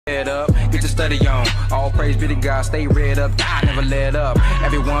Head up, get your study on. All praise be to God, stay read up, God never let up.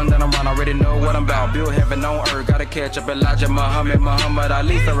 Everyone that I'm around already know what I'm about. Build heaven on earth, gotta catch up Elijah, Muhammad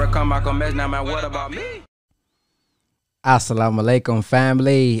Ali, Farrakhan, Malcolm X. Now man, what about me? Assalamu alaikum,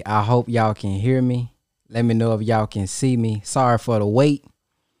 family. I hope y'all can hear me. Let me know if y'all can see me. Sorry for the wait.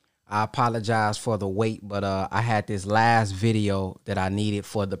 I apologize for the wait, but I had this last video that I needed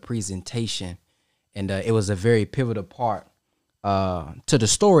for the presentation, and it was a very pivotal part to the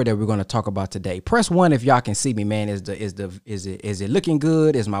story that we're going to talk about today. Press 1 if y'all can see me, man. Is it looking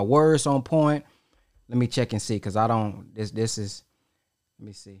good? Is my words on point? Let me check and see, because I don't. This is. Let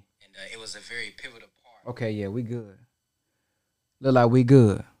me see. And it was a very pivotal part. Okay, yeah, we good. Look like we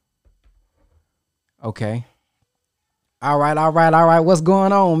good. Okay. All right. What's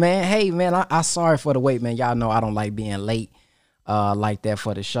going on, man? Hey, man, I sorry for the wait, man. Y'all know I don't like being late like that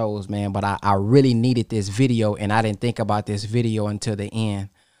for the shows, man. But I really needed this video, and I didn't think about this video until the end.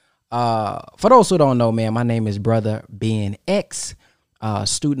 For those who don't know, man, my name is Brother Ben X,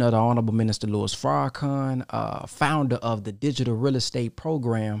 student of the Honorable Minister Louis Farrakhan, founder of the Digital Real Estate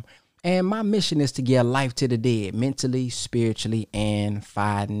Program. And my mission is to give life to the dead, mentally, spiritually, and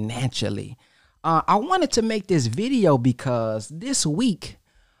financially. I wanted to make this video because this week,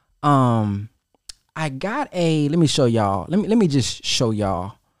 I got a, let me show y'all. Let me just show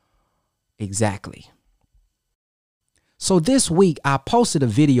y'all exactly. So this week I posted a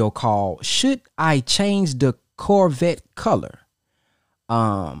video called, "Should I Change the Corvette Color?"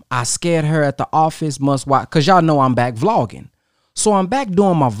 I scared her at the office, must watch, because y'all know I'm back vlogging. So I'm back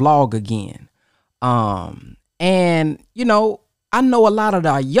doing my vlog again. And you know, I know a lot of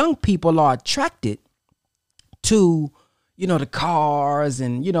the young people are attracted to, you know, the cars,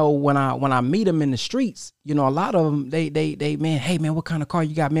 and you know, when I meet them in the streets, you know, a lot of them, they man, hey man, what kind of car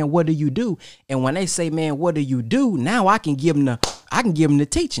you got, man? What do you do? And when they say, man, what do you do? Now I can give them the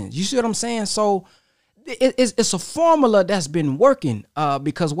teachings. You see what I'm saying? So it's a formula that's been working,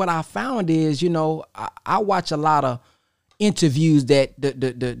 because what I found is, you know, I watch a lot of interviews that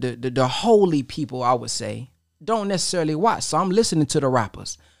the holy people, I would say, don't necessarily watch. So I'm listening to the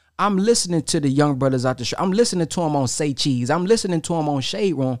rappers. I'm listening to the young brothers out the show. I'm listening to them on Say Cheese. I'm listening to them on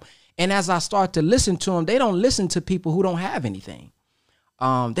Shade Room. And as I start to listen to them, they don't listen to people who don't have anything.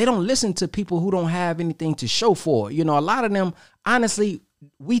 They don't listen to people who don't have anything to show for. You know, a lot of them, honestly,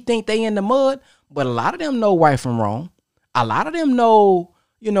 we think they in the mud, but a lot of them know right from wrong. A lot of them know,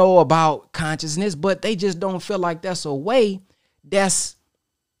 you know, about consciousness, but they just don't feel like that's a way that's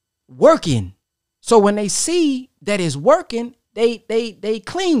working. So when they see that it's working, they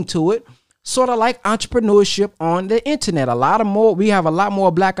cling to it, sort of like entrepreneurship on the internet. We have a lot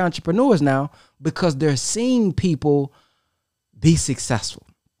more black entrepreneurs now because they're seeing people be successful.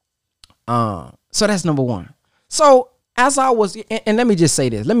 So that's number one. So as I was, and let me just say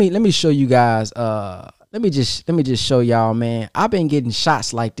this, let me show you guys, let me just show y'all, man. I've been getting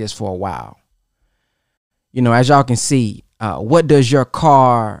shots like this for a while. You know, as y'all can see, what does your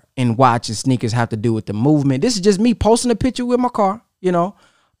car and watch and sneakers have to do with the movement? This is just me posting a picture with my car, you know.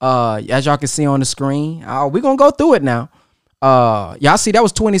 As y'all can see on the screen, we're gonna go through it now. Y'all see that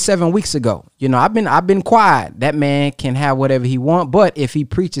was 27 weeks ago. You know, I've been quiet. That man can have whatever he want, but if he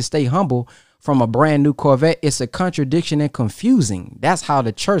preaches stay humble from a brand new Corvette, it's a contradiction and confusing. That's how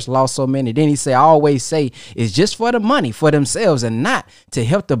the church lost so many. Then he said, I always say it's just for the money, for themselves, and not to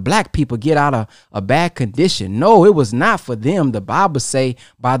help the black people get out of a bad condition. No, it was not for them. The Bible say,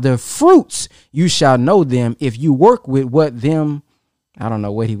 by their fruits you shall know them. If you work with what them, I don't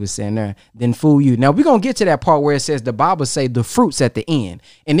know what he was saying there, then fool you. Now we're going to get to that part where it says the Bible say the fruits at the end.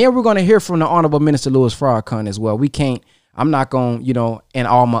 And then we're going to hear from the Honorable Minister Louis Farrakhan as well. I'm not going to, you know, in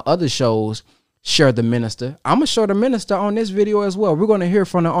all my other shows, share the minister. I'm going to show the minister on this video as well. We're going to hear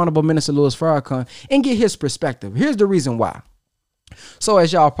from the Honorable Minister Louis Farrakhan and get his perspective. Here's the reason why. So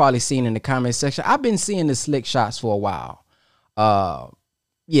as y'all probably seen in the comment section, I've been seeing the slick shots for a while.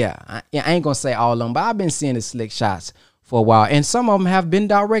 Yeah, I ain't going to say all of them, but I've been seeing the slick shots for a while. And some of them have been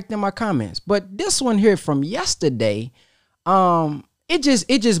direct in my comments. But this one here from yesterday, it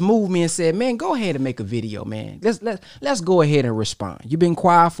just moved me and said, man, go ahead and make a video, man. Let's go ahead and respond. You've been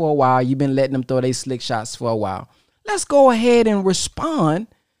quiet for a while. You've been letting them throw their slick shots for a while. Let's go ahead and respond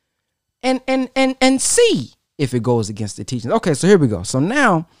and see if it goes against the teachings. Okay, so here we go. So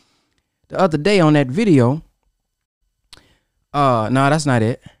now, the other day on that video, no, that's not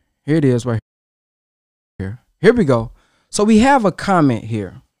it. Here it is right here. Here we go. So we have a comment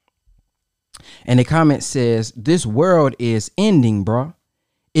here. And the comment says, this world is ending, bro.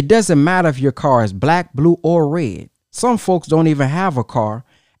 It doesn't matter if your car is black, blue, or red. Some folks don't even have a car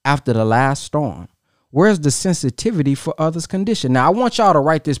after the last storm. Where's the sensitivity for others' condition? Now, I want y'all to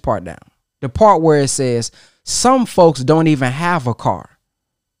write this part down. The part where it says some folks don't even have a car.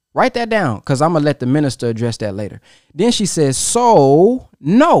 Write that down, because I'm going to let the minister address that later. Then she says, so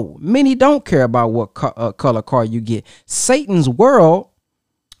no, many don't care about what color car you get. Satan's world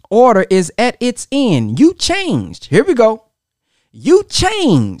order is at its end. You changed. Here we go. You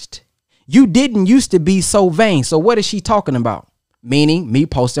changed. You didn't used to be so vain. So what is she talking about? Meaning me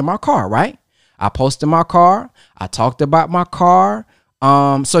posting my car, right? I posted my car. I talked about my car.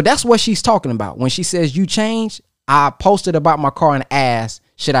 So that's what she's talking about. When she says you changed, I posted about my car and asked,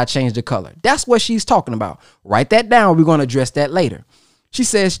 should I change the color? That's what she's talking about. Write that down. We're going to address that later. She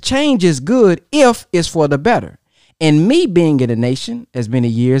says change is good if it's for the better. And me being in the nation as many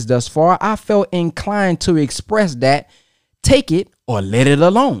years thus far, I felt inclined to express that take it or let it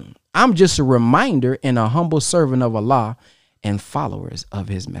alone. I'm just a reminder and a humble servant of Allah and followers of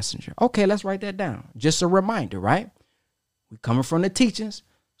his messenger. Okay, let's write that down. Just a reminder, right? We coming from the teachings.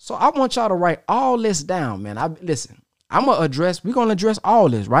 So I want y'all to write all this down, man. We're going to address all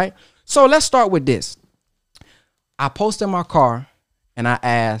this, right? So let's start with this. I posted my car and I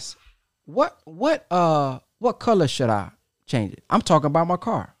asked, what color should I change it? I'm talking about my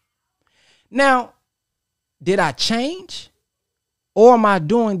car. Now, did I change or am I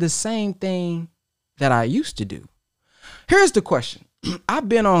doing the same thing that I used to do? Here's the question. I've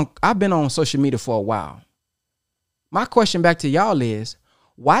been on social media for a while. My question back to y'all is,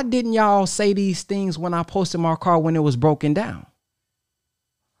 why didn't y'all say these things when I posted my car when it was broken down?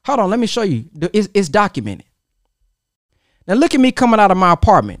 Hold on, let me show you. It's documented. Now look at me coming out of my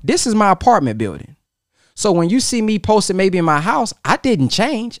apartment. This is my apartment building. So when you see me posting maybe in my house, I didn't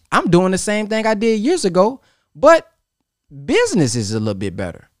change. I'm doing the same thing I did years ago, but business is a little bit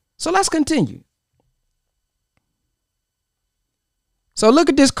better. So let's continue. So look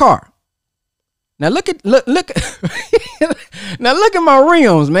at this car. Now look at now look at my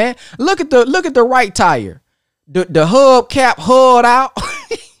rims, man. Look at the right tire. The hub cap hulled out.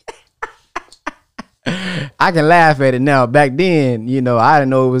 I can laugh at it now. Back then, I didn't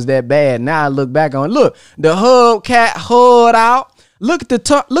know it was that bad. Now I look back on, look, the hub cap hulled out. Look at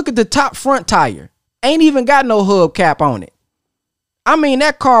the top front tire. Ain't even got no hub cap on it. I mean,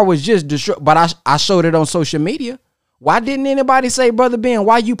 that car was just destroyed, but I showed it on social media. Why didn't anybody say, Brother Ben,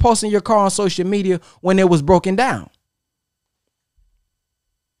 why you posting your car on social media when it was broken down?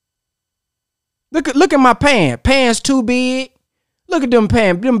 Look at my pants. Pants too big. Look at them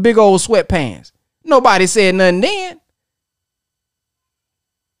pants, them big old sweatpants. Nobody said nothing then.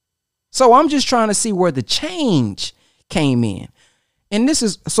 So I'm just trying to see where the change came in. And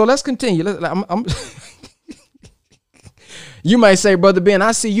so let's continue. You might say, Brother Ben,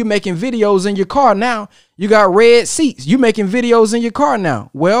 I see you making videos in your car now. You got red seats. You making videos in your car now.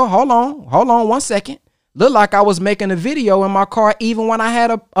 Well, hold on 1 second. Look like I was making a video in my car even when I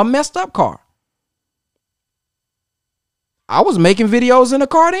had a messed up car. I was making videos in the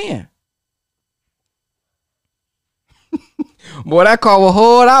car then. Boy, that car was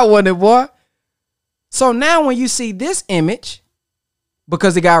hard out, wasn't it, boy? So now when you see this image,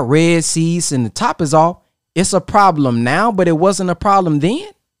 because it got red seats and the top is off, it's a problem now, but it wasn't a problem then.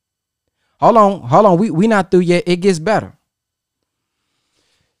 Hold on. We not through yet. It gets better.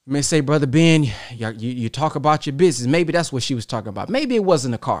 You may say, Brother Ben, you talk about your business. Maybe that's what she was talking about. Maybe it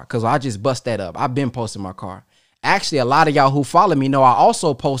wasn't a car, because I just bust that up. I've been posting my car. Actually, a lot of y'all who follow me know I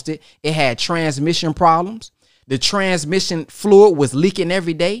also posted it had transmission problems. The transmission fluid was leaking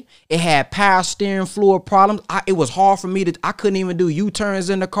every day. It had power steering fluid problems. It was hard for me I couldn't even do U-turns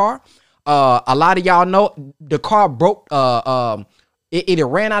in the car. A lot of y'all know the car broke. It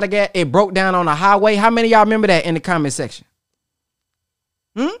ran out of gas. It broke down on the highway. How many of y'all remember that in the comment section?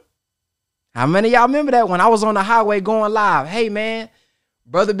 How many of y'all remember that when I was on the highway going live? Hey, man,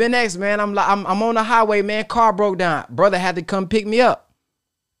 Brother Ben X, man, I'm on the highway, man. Car broke down. Brother had to come pick me up.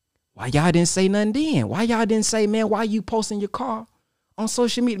 Why y'all didn't say nothing then? Why y'all didn't say, man, why you posting your car on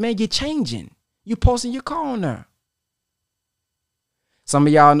social media? Man, you're changing. You posting your car on there. Some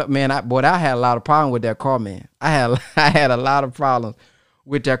of y'all know, man, I had a lot of problems with that car, man. I had a lot of problems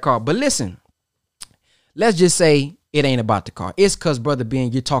with that car. But listen, let's just say it ain't about the car. It's because, Brother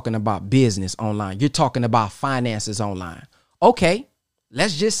Ben, you're talking about business online. You're talking about finances online. Okay,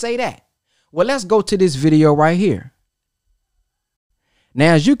 let's just say that. Well, let's go to this video right here.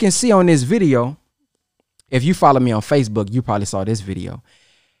 Now, as you can see on this video, if you follow me on Facebook, you probably saw this video.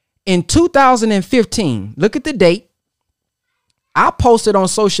 In 2015, look at the date. I posted on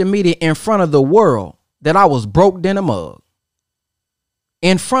social media in front of the world that I was broke than a mug.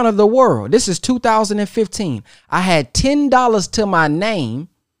 In front of the world. This is 2015. I had $10 to my name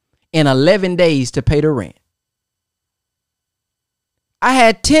in 11 days to pay the rent. I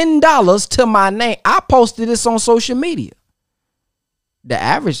had $10 to my name. I posted this on social media. The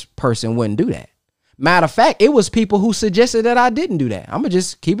average person wouldn't do that. Matter of fact, it was people who suggested that I didn't do that. I'm going to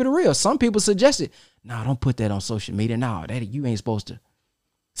just keep it real. Some people suggested, no, don't put that on social media. No, that you ain't supposed to.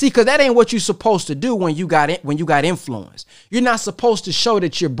 See, because that ain't what you're supposed to do when you got influence. You're not supposed to show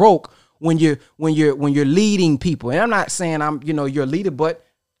that you're broke when you're leading people. And I'm not saying you're a leader, but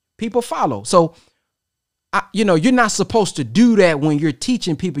people follow. So, you're not supposed to do that when you're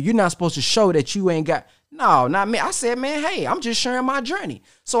teaching people. You're not supposed to show that you ain't got. No, not me. I said, man, hey, I'm just sharing my journey.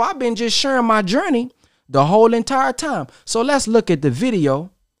 So I've been just sharing my journey the whole entire time. So let's look at the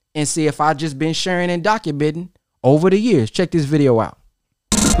video and see if I just been sharing and documenting over the years. Check this video out.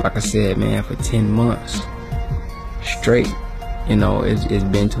 Like I said, man, for 10 months straight, it's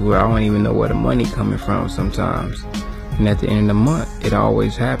been to where I don't even know where the money coming from sometimes. And at the end of the month, it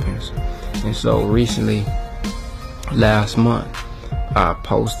always happens. And so recently, last month, I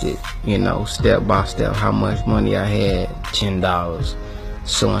posted, step by step how much money I had. $10,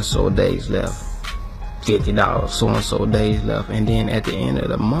 so-and-so days left. $50, so-and-so days left. And then at the end of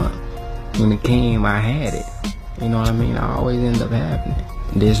the month, when it came, I had it. You know what I mean? I always end up having it.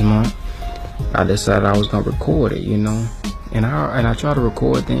 This month, I decided I was going to record it, And I try to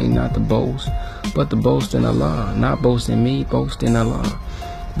record things not to boast, but to boast in Allah. Not boasting me, boasting Allah.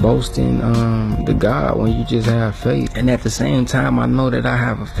 Boasting the God when you just have faith. And at the same time, I know that I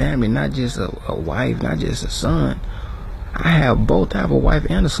have a family, not just a wife, not just a son. I have both. I have a wife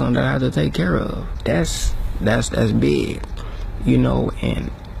and a son that I have to take care of. That's big,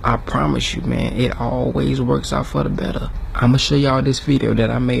 and I promise you, man, it always works out for the better. I'm gonna show y'all this video that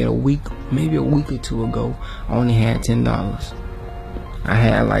I made maybe a week or two ago. I only had $10. I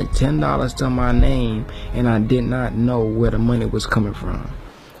had like $10 to my name, and I did not know where the money was coming from.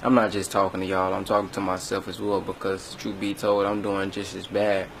 I'm not just talking to y'all, I'm talking to myself as well, because truth be told, I'm doing just as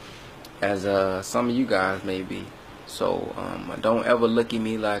bad as some of you guys may be. So don't ever look at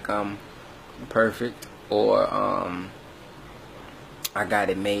me like I'm perfect or I got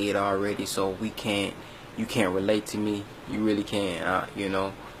it made already, so you can't relate to me. You really can't.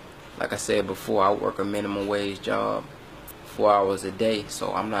 Like I said before, I work a minimum wage job, 4 hours a day,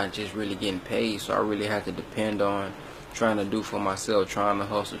 so I'm not just really getting paid. So I really have to depend on trying to do for myself, trying to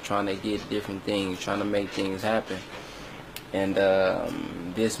hustle, trying to get different things, trying to make things happen. And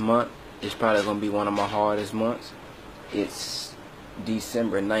this month is probably going to be one of my hardest months. It's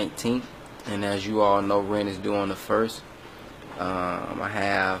December 19th, and as you all know, rent is due on the 1st. I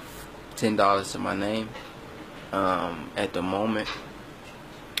have $10 to my name at the moment,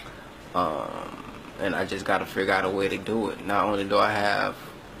 and I just got to figure out a way to do it. Not only do I have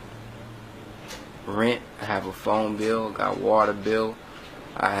rent, I have a phone bill, got water bill,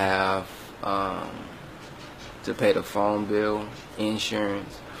 I have to pay the phone bill,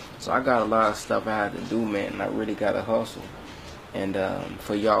 insurance. So I got a lot of stuff I have to do, man, and I really got to hustle. And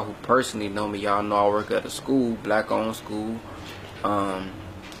for y'all who personally know me, y'all know I work at a school, black-owned school, and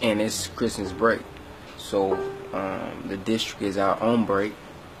it's Christmas break. So the district is out on break.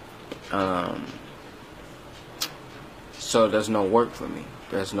 So there's no work for me.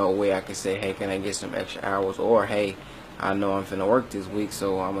 There's no way I can say, hey, can I get some extra hours? Or, hey, I know I'm finna work this week,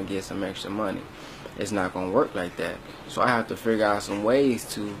 so I'm gonna get some extra money. It's not gonna work like that. So I have to figure out some ways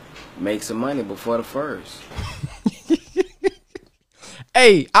to make some money before the 1st.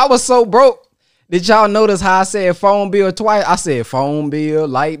 Hey, I was so broke. Did y'all notice how I said phone bill twice? I said phone bill,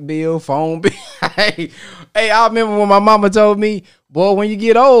 light bill, phone bill. Hey, I remember when my mama told me, boy, when you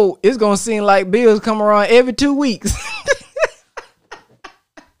get old, it's gonna seem like bills come around every 2 weeks.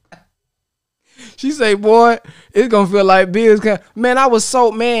 She say, boy, it's gonna feel like bills come. Man, I was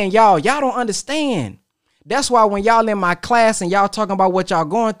so, y'all don't understand. That's why when y'all in my class and y'all talking about what y'all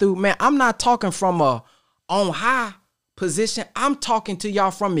going through, man, I'm not talking from a on high position. I'm talking to y'all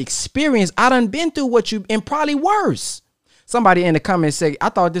from experience. I done been through what you, and probably worse. Somebody in the comments say, I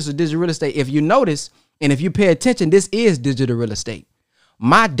thought this was digital real estate. If you notice, and if you pay attention, this is digital real estate.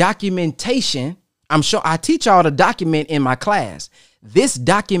 My documentation, I'm sure I teach y'all to document in my class. This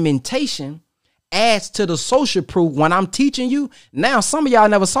documentation adds to the social proof when I'm teaching you. Now, some of y'all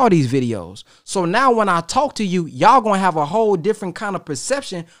never saw these videos. So now when I talk to you, y'all gonna have a whole different kind of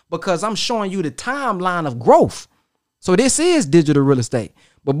perception because I'm showing you the timeline of growth. So this is digital real estate.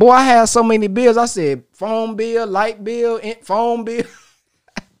 But boy, I had so many bills. I said phone bill, light bill, phone bill.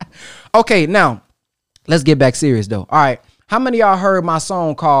 Okay, now let's get back serious though. All right. How many of y'all heard my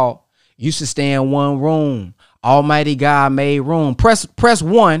song called "Used to Stay in One Room"? Almighty God made room. Press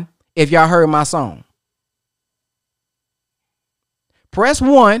 1 if y'all heard my song. Press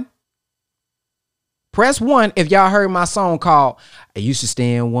 1 Press 1 if y'all heard my song called I Used to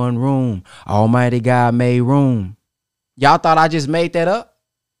Stay in One Room. Almighty God Made Room. Y'all thought I just made that up?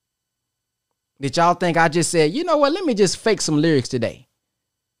 Did y'all think I just said, you know what, let me just fake some lyrics today?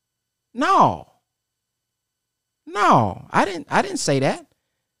 No, I didn't say that.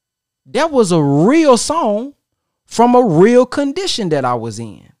 That was a real song from a real condition that I was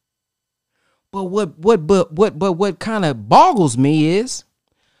in. But what kind of boggles me is,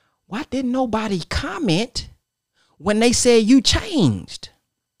 why didn't nobody comment when they said you changed?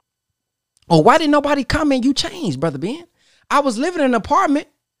 Or why didn't nobody comment you changed, Brother Ben? I was living in an apartment.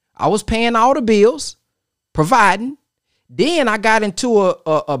 I was paying all the bills, providing. Then I got into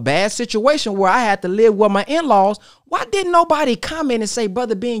a bad situation where I had to live with my in-laws. Why didn't nobody comment and say,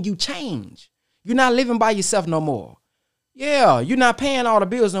 Brother Ben, you changed? You're not living by yourself no more. Yeah, you're not paying all the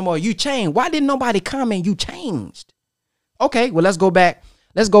bills no more. You changed. Why didn't nobody comment you changed? Okay, well, let's go back.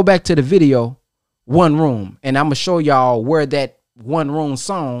 Let's go back to the video, One Room. And I'm going to show y'all where that One Room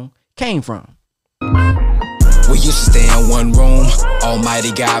song came from. We used to stay in one room.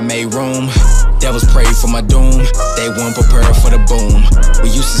 Almighty God made room. Devils prayed for my doom. They weren't prepared for the boom. We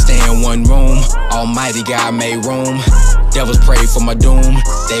used to stay in one room. Almighty God made room. Devils prayed for my doom.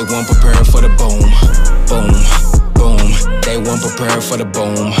 They weren't prepared for the boom. Boom, boom. They weren't prepared for the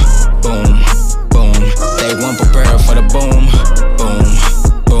boom. Boom, boom. They weren't prepared for the boom. Boom,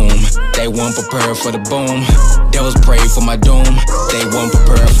 boom. They weren't prepared for the boom. Devils prayed for my doom. They weren't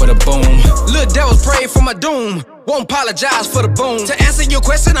prepared for the boom. Little devils prayed for my doom. Won't apologize for the boom. To answer your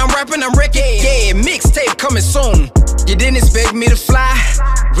question, I'm rapping, I'm wrecking. Yeah, mixtape coming soon. You didn't expect me to fly.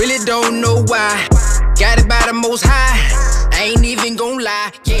 Really don't know why. Got it by the Most High. I ain't even gonna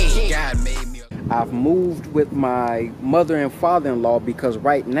lie. Yeah, God made me. I've moved with my mother and father-in-law because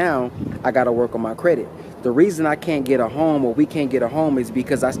right now I got to work on my credit. The reason I can't get a home, or we can't get a home, is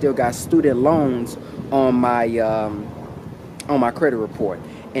because I still got student loans on my credit report.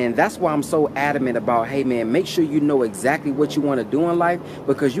 And that's why I'm so adamant about, hey man, make sure you know exactly what you want to do in life,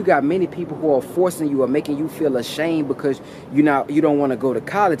 because you got many people who are forcing you or making you feel ashamed because you don't want to go to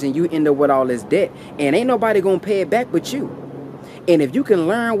college, and you end up with all this debt, and ain't nobody gonna pay it back but you. And if you can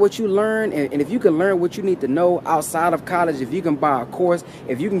learn what you learn, and if you can learn what you need to know outside of college, if you can buy a course,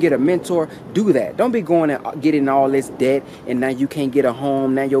 if you can get a mentor, do that. Don't be going and getting all this debt, and now you can't get a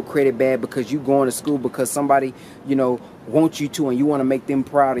home, now your credit bad because you going to school because somebody, wants you to, and you want to make them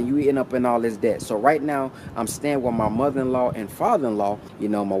proud, and you end up in all this debt. So right now, I'm staying with my mother-in-law and father-in-law,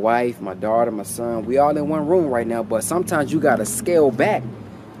 my wife, my daughter, my son. We all in one room right now, but sometimes you got to scale back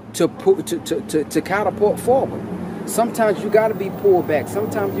to catapult forward. Sometimes you got to be pulled back.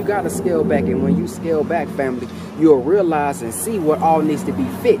 Sometimes you got to scale back. And when you scale back, family, you'll realize and see what all needs to be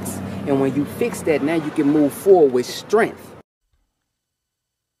fixed. And when you fix that, now you can move forward with strength.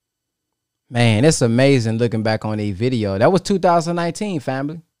 Man, it's amazing looking back on a video. That was 2019,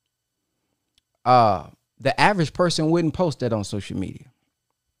 family. The average person wouldn't post that on social media.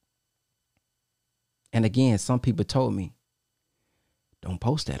 And again, some people told me, don't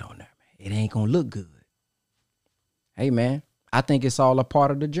post that on there, man. It ain't going to look good. Hey, man, I think it's all a part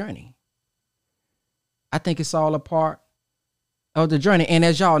of the journey. I think it's all a part of the journey. And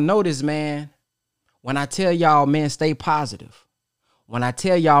as y'all notice, man, when I tell y'all, man, stay positive. When I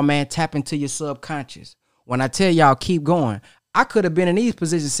tell y'all, man, tap into your subconscious. When I tell y'all, keep going. I could have been in these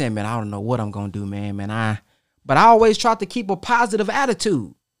positions saying, man, I don't know what I'm going to do, man. But I always tried to keep a positive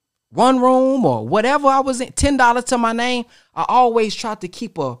attitude. One room or whatever I was in, $10 to my name. I always tried to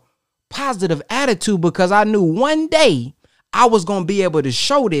keep a positive attitude because I knew one day I was going to be able to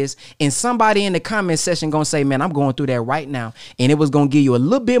show this, and somebody in the comment section going to say, man, I'm going through that right now. And it was going to give you a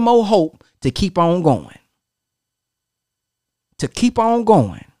little bit more hope to keep on going. To keep on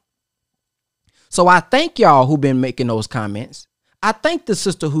going. So I thank y'all who've been making those comments. I thank the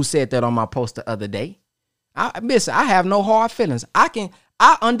sister who said that on my post the other day. Listen, I have no hard feelings. I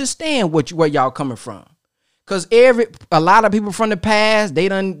understand where y'all coming from. Because a lot of people from the past, they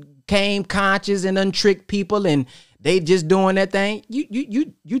done came conscious and done tricked people, and they just doing that thing.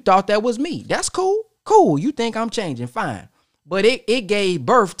 You thought that was me. That's cool. Cool. You think I'm changing. Fine. But it gave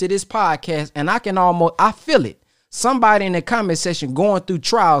birth to this podcast, and I feel it. Somebody in the comment section going through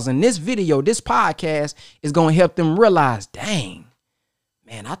trials, and this video, this podcast is going to help them realize, dang,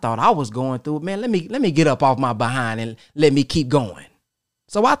 man, I thought I was going through it. Man, let me get up off my behind and let me keep going.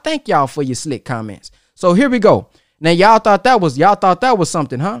 So I thank y'all for your slick comments. So here we go. Now y'all thought that was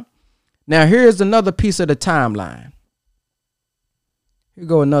something, huh? Now here's another piece of the timeline. Here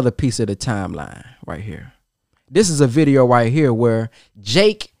go another piece of the timeline right here. This is a video right here where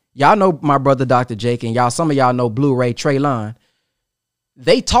Jake, y'all know my brother Dr. Jake, and some of y'all know Blu-ray Traylon.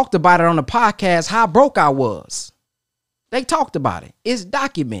 they talked about it on the podcast, how broke I was. They talked about it. It's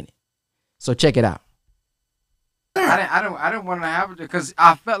documented. So check it out. I didn't want to have it because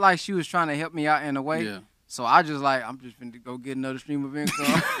I felt like she was trying to help me out in a way. Yeah. So I just like, I'm just finna go get another stream of income.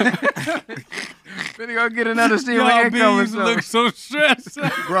 Finna go get another stream of income. Billions look so stressed.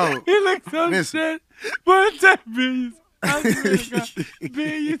 Bro, He looks so listen. stressed. But that Billions. I swear to God,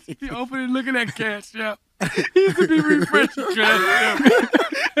 Billions be opening looking at Cash App. He used to be refreshing Cash App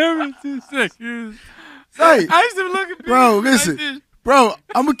every 2 seconds. Hey, I used to look at bro, Billions listen. like this. Bro,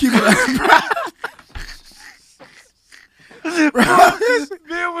 I'm gonna keep it.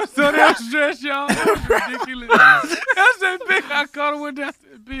 Bill was so damn stressed, y'all. That was ridiculous. I said, Big, I caught him with that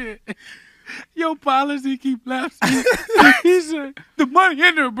bid. Your policy keep lapsing. He said, the money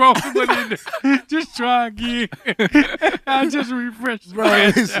in there, bro. The money in there. Just try again. I just refreshed. Bro,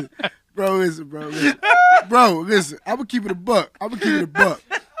 listen. Bro, listen. I'm gonna keep it a buck.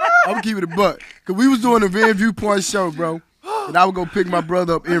 Cause we was doing a Van Viewpoint show, bro. And I would go pick my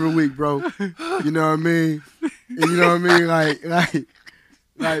brother up every week, bro. You know what I mean? And you know what I mean?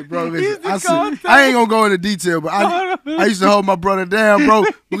 Like, bro, listen. I ain't gonna go into detail, but I used to hold my brother down, bro.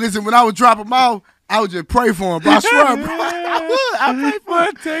 But listen, when I would drop him off, I would just pray for him. Bro, I swear, bro. I pray for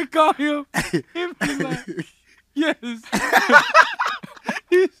him. Take on him. He'd be like, yes.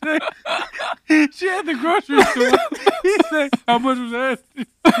 He said, she at the grocery store. He said, how much was that?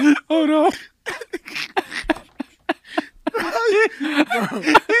 Hold on.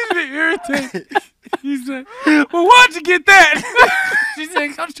 He's been irritated. He said, well, why'd you get that? She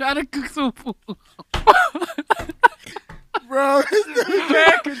said, I'm trying to cook some food. Bro,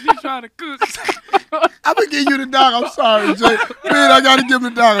 Mad because you trying to cook. I'm gonna give you the dog. I'm sorry, Jay. Man, I gotta give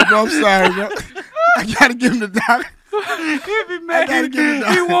him the dog, bro. I'm sorry, bro. I gotta give him the dog. He be mad. I gotta give him the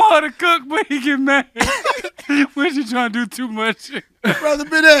dog. He want her to cook, but he get mad when she trying to do too much. Brother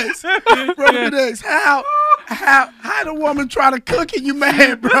Ben X. How the woman try to cook and you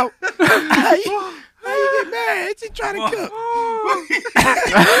mad, bro? How you get mad? She trying to cook.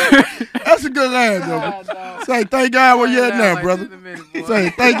 That's a good line, though. Say, thank God where you at now, brother. Say,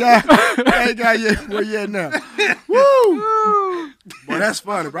 thank God where you at now. Woo! Boy, that's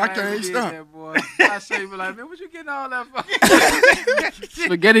funny, bro. I can't stop. I say, be like, man, what you getting all that for?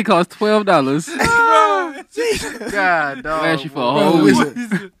 Spaghetti costs $12. God, dog. Last you for a Bro, whole week.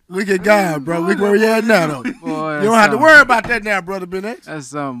 listen. Look at God, bro. Look where you at now, though. Boy, You don't have to worry about that now, brother Ben X. That's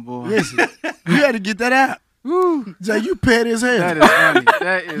something, boy. Listen, you had to get that out. Woo. Jay, you petty as hell. That is funny.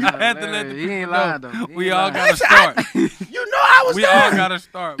 That is had to let the he ain't people know. lying, though. He We ain't all lying. got to start. You know I was We there. all got to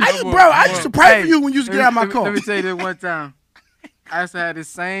start. I used to pray for you when you used to get out of my car. Let me tell you this one time. I used to have this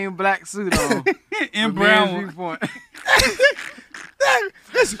same black suit on. In with brown Man's one. Viewpoint.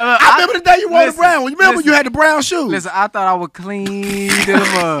 Listen, I remember the day you wore the brown one. You remember when you had the brown shoes? Listen, I thought I was clean to the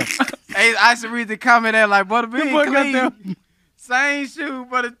mud. Hey, I used to read the comment there like, brother, be boy got clean. Same shoe,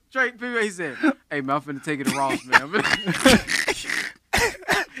 but a straight people. He said, hey, man, I'm finna take it to Ross, man. He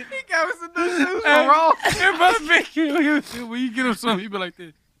got me some new shoes from Ross. Hey, brother Vicky, when you get him something, he be like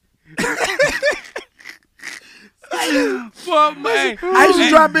this. Fuck, man. I used to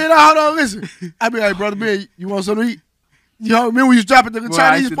drop in. Hold on, listen. I be like, brother Ben, you want something to eat? You know, remember when you was dropping to the Boy, I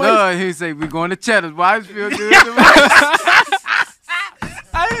Chinese used to place? love. He say, we going to Cheddar's. Boy, I just feel good.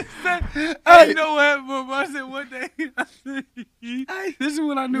 I said, hey, you know what? But I said one day, I said, this is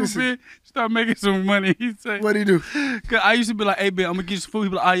when I knew Listen. Ben start making some money. He said, What'd he do? Cause I used to be like, hey, Ben, I'm gonna get you some food. He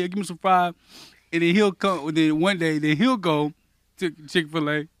be like, oh yeah, give me some fries. And then he'll come. Then one day, then he'll go to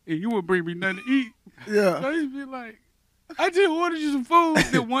Chick-fil-A and he would bring me nothing to eat. So Yeah, I used to be like, I just ordered you some food.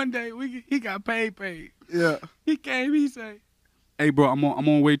 Then one day he got paid. yeah. He came. He said, hey, bro, I'm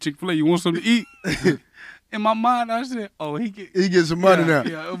on way to Chick-fil-A. You want something to eat? In my mind, I said, oh, he get. He get some money yeah, now.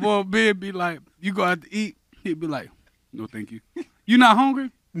 Yeah, well, Ben be like, you go out to eat. He'd be like, no, thank you. You not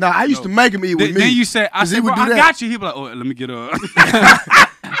hungry? Nah, I used to make him eat with me. Then you say, I 'Cause he said, would bro, do I that. got you. He'd be like, oh, let me get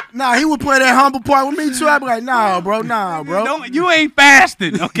Nah, he would play that humble part with me too. I'd be like, nah, bro. Don't, you ain't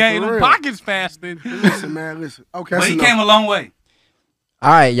fasting, okay? For The real. pocket's fasting. Listen, man, listen. Okay, But that's he enough. came a long way. All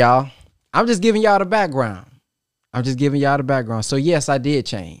right, y'all. I'm just giving y'all the background. So yes, I did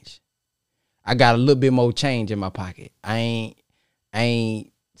change. I got a little bit more change in my pocket. I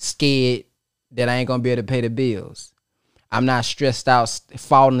ain't scared that I ain't gonna be able to pay the bills. I'm not stressed out,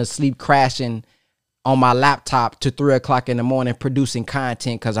 falling asleep, crashing on my laptop to 3 o'clock in the morning, producing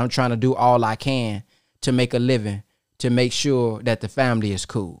content because I'm trying to do all I can to make a living, to make sure that the family is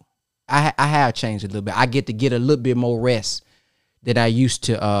cool. I have changed a little bit. I get to get a little bit more rest than I used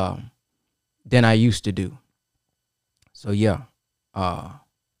to do. So yeah, I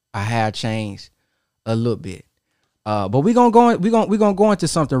have changed a little bit. But we're gonna go into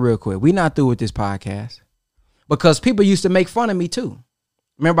something real quick. We're not through with this podcast. Because people used to make fun of me too.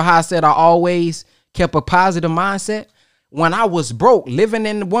 Remember how I said I always kept a positive mindset? When I was broke, living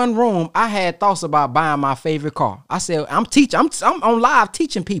in one room, I had thoughts about buying my favorite car. I said, I'm on live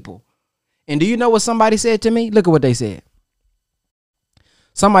teaching people. And do you know what somebody said to me? Look at what they said.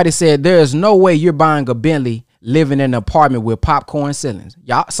 Somebody said, there is no way you're buying a Bentley living in an apartment with popcorn ceilings.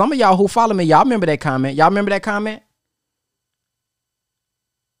 Y'all, some of y'all who follow me, y'all remember that comment. Y'all remember that comment?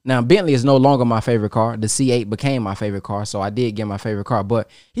 Now, Bentley is no longer my favorite car. The C8 became my favorite car, so I did get my favorite car. But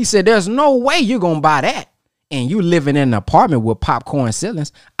he said, there's no way you're going to buy that. And you living in an apartment with popcorn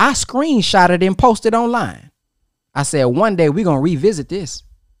ceilings. I screenshotted it and posted online. I said, one day we're going to revisit this.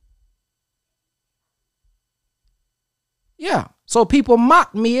 Yeah. So people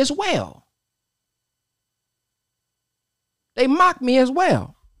mocked me as well. They mocked me as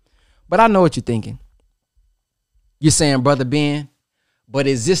well. But I know what you're thinking. You're saying, Brother Ben, but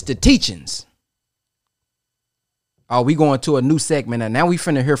is this the teachings? Oh, we going to a new segment, and now we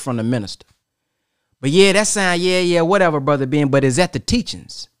finna hear from the minister. But yeah, that sound, yeah, whatever, Brother Ben, but is that the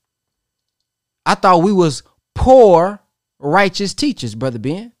teachings? I thought we was poor, righteous teachers, Brother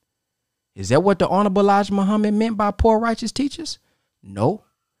Ben. Is that what the Honorable Elijah Muhammad meant by poor, righteous teachers? No.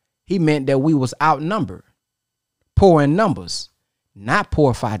 He meant that we was outnumbered, poor in numbers, not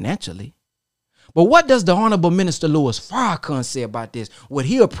poor financially. But what does the Honorable Minister Louis Farrakhan say about this? Would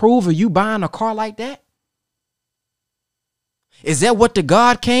he approve of you buying a car like that? Is that what the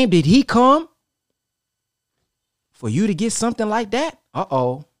God came? Did he come for you to get something like that?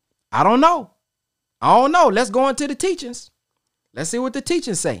 Uh-oh. I don't know. Let's go into the teachings. Let's see what the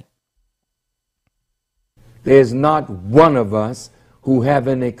teachings say. There's not one of us who have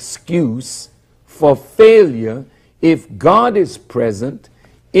an excuse for failure if God is present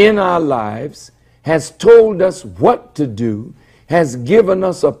in our lives, has told us what to do, has given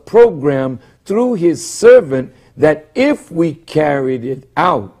us a program through his servant that if we carried it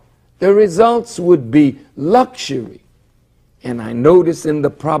out, the results would be luxury. And I notice in the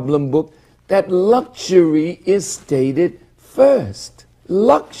problem book that luxury is stated first.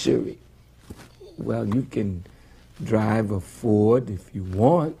 Luxury. Well, you can drive a Ford if you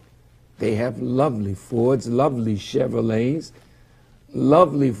want. They have lovely Fords, lovely Chevrolets,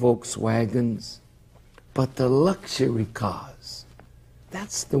 lovely Volkswagens. But the luxury cars,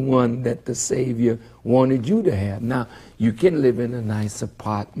 that's the one that the Savior wanted you to have. Now, you can live in a nice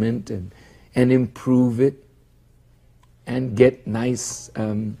apartment and improve it and get nice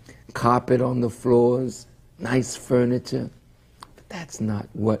carpet on the floors, nice furniture. But that's not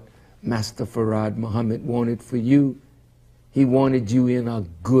what Master Farad Muhammad wanted for you. He wanted you in a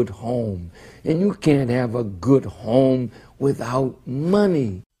good home. And you can't have a good home without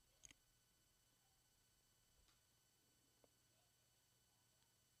money.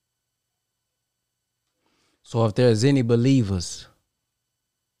 So if there's any believers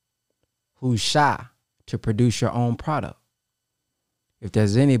who's shy to produce your own product, if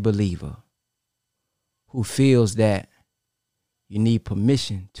there's any believer who feels that you need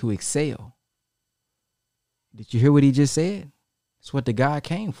permission to excel, did you hear what he just said? It's what the God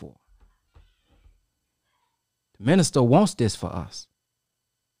came for. The minister wants this for us.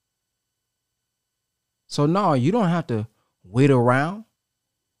 So no, you don't have to wait around.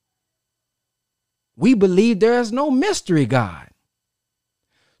 We believe there is no mystery God.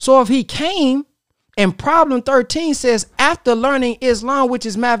 So if he came and problem 13 says, after learning Islam, which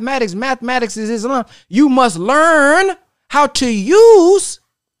is mathematics, mathematics is Islam, you must learn how to use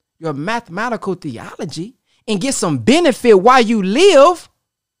your mathematical theology and get some benefit while you live.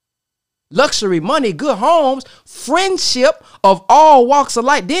 Luxury, money, good homes, friendship of all walks of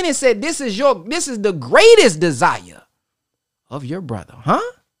life. Then it said, this is the greatest desire of your brother. Huh?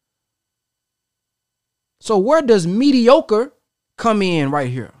 So where does mediocre come in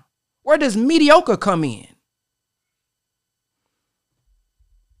right here? Where does mediocre come in?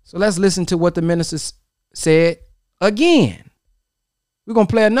 So let's listen to what the minister said again. We're going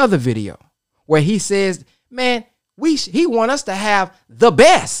to play another video where he says, man, he want us to have the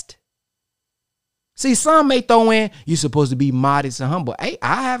best. See, some may throw in, you're supposed to be modest and humble. Hey,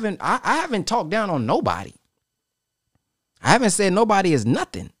 I haven't talked down on nobody. I haven't said nobody is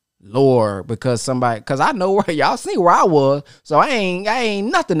nothing. Lord, because I know where y'all see where I was, so I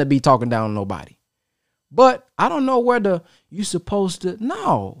ain't nothing to be talking down on nobody. But I don't know where you supposed to.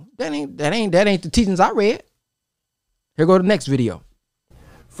 No, that ain't the teachings I read. Here go the next video.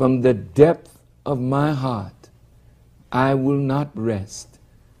 From the depth of my heart, I will not rest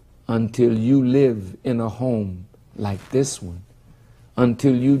until you live in a home like this one,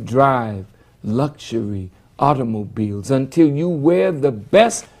 until you drive luxury automobiles, until you wear the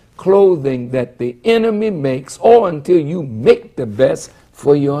best clothing that the enemy makes, or until you make the best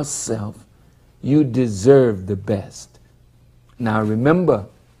for yourself. You deserve the best. Now remember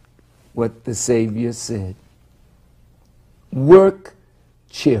what the Savior said. Work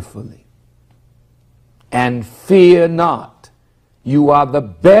cheerfully and fear not. You are the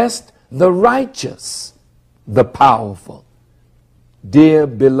best, the righteous, the powerful. Dear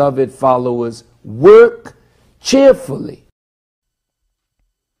beloved followers, work cheerfully.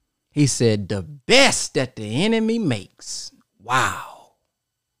 He said the best that the enemy makes. Wow.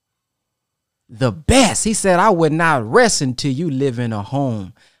 The best. He said, I would not rest until you live in a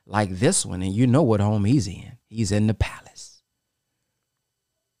home like this one. And you know what home he's in. He's in the palace.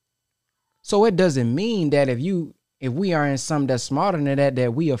 So it doesn't mean that if we are in something that's smarter than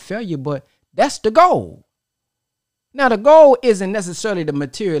that we a failure, but that's the goal. Now, the goal isn't necessarily the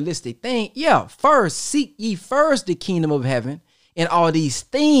materialistic thing. Yeah, first, seek ye first the kingdom of heaven, and all these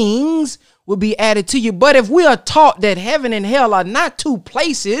things will be added to you. But if we are taught that heaven and hell are not two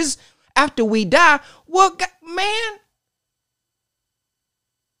places after we die, well, man,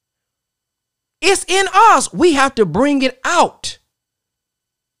 it's in us. We have to bring it out.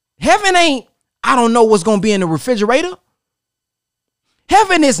 Heaven ain't, I don't know what's going to be in the refrigerator.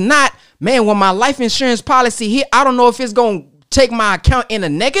 Heaven is not, man, when my life insurance policy hit, I don't know if it's going to take my account in a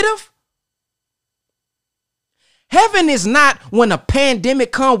negative. Heaven is not when a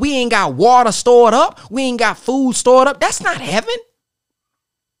pandemic comes, we ain't got water stored up. We ain't got food stored up. That's not heaven.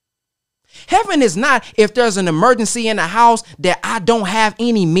 Heaven is not if there's an emergency in the house that I don't have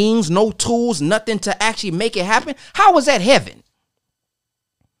any means, no tools, nothing to actually make it happen. How is that heaven?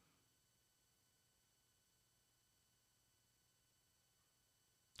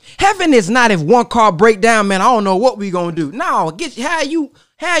 Heaven is not if one car break down, man, I don't know what we gonna do. No,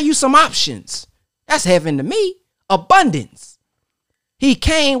 have you some options. That's heaven to me. Abundance. He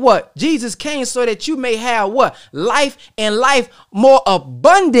came what? Jesus came so that you may have what? Life, and life more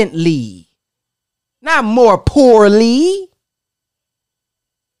abundantly. Not more poorly.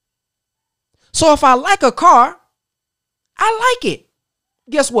 So if I like a car, I like it.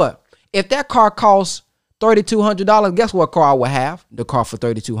 Guess what? If that car costs $3,200, guess what car I would have? The car for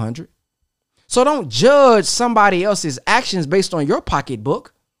 $3,200. So don't judge somebody else's actions based on your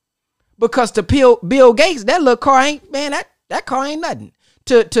pocketbook. Because to Bill Gates, that little car ain't, man, that car ain't nothing.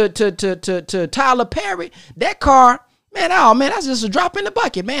 To Tyler Perry, that car, man, oh man, that's just a drop in the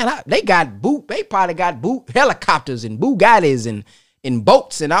bucket, man. They probably got helicopters and Bugattis and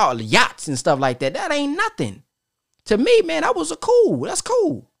boats and all the yachts and stuff like that. That ain't nothing. To me, man, that's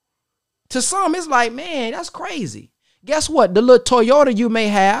cool. To some, it's like, man, that's crazy. Guess what? The little Toyota you may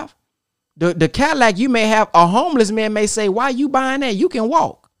have, the Cadillac you may have, a homeless man may say, why you buying that? You can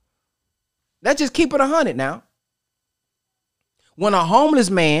walk. Let's just keep it 100 now. When a homeless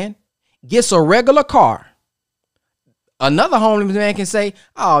man gets a regular car, another homeless man can say,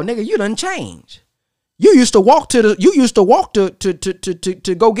 oh, nigga, you done change. You used to walk to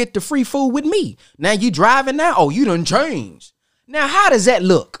go get the free food with me. Now you driving now? Oh, you done changed. Now, how does that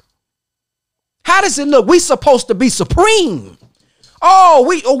look? How does it look? We supposed to be supreme. Oh,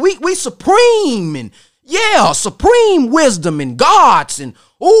 we supreme, and yeah, supreme wisdom and gods, and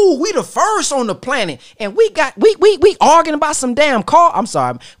we the first on the planet. And we arguing about some damn car. I'm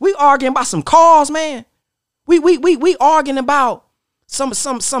sorry. We arguing about some cars, man. We arguing about some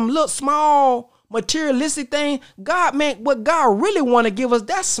little small materialistic thing. God, man, what God really want to give us,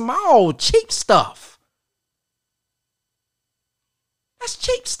 that small, cheap stuff. That's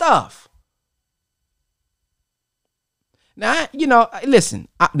cheap stuff. Now, listen,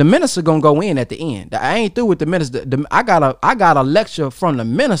 the minister gonna go in at the end. I ain't through with the minister. I got a lecture from the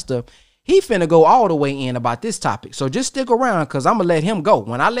minister. He finna go all the way in about this topic. So just stick around, because I'm gonna let him go.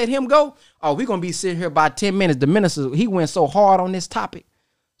 When I let him go, we're gonna be sitting here about 10 minutes. The minister, he went so hard on this topic.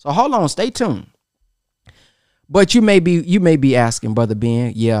 So hold on, stay tuned. But you may be asking, Brother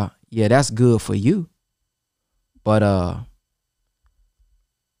Ben, yeah, that's good for you. But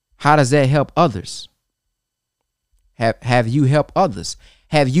how does that help others? Have you helped others?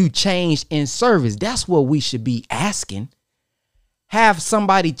 Have you changed in service? That's what we should be asking. Have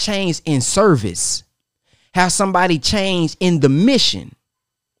somebody changed in service? Have somebody changed in the mission?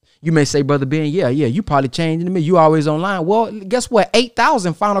 You may say, Brother Ben, yeah, you probably changed in the mission. You always online. Well, guess what?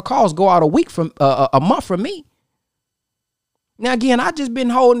 8,000 final calls go out a month from me. Now, again, I just been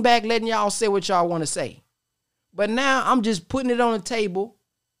holding back, letting y'all say what y'all want to say. But now I'm just putting it on the table,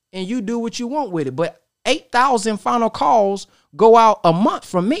 and you do what you want with it. But 8,000 final calls go out a month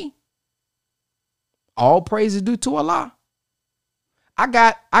from me. All praise is due to Allah. I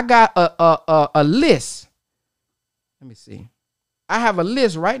got a list Let me see. I have a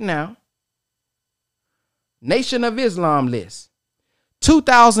list right now. Nation of Islam list.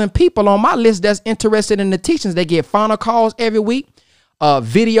 2,000 people on my list that's interested in the teachings. They get phone calls every week,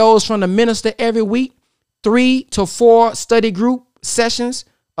 videos from the minister every week, 3 to 4 study group sessions,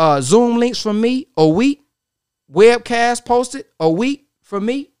 Zoom links from me a week, webcast posted a week from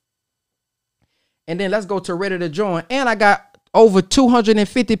me. And then let's go to ready to join. And I got over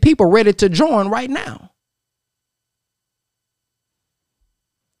 250 people ready to join right now.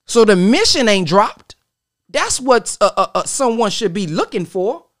 So the mission ain't dropped. That's what someone should be looking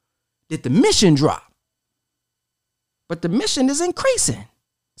for. Did the mission drop? But the mission is increasing.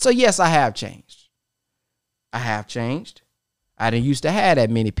 So yes, I have changed. I have changed. I didn't used to have that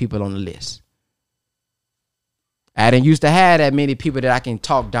many people on the list. I didn't used to have that many people that I can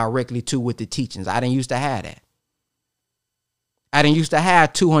talk directly to with the teachings. I didn't used to have that. I didn't used to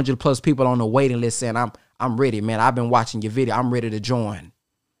have 200 plus people on the waiting list saying, I'm ready, man. I've been watching your video. I'm ready to join.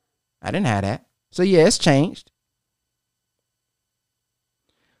 I didn't have that. So yeah, it's changed.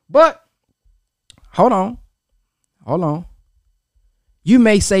 But hold on. You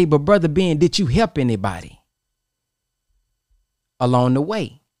may say, but Brother Ben, did you help anybody along the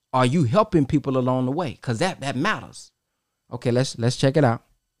way? Are you helping people along the way? Because that matters. Okay, let's check it out.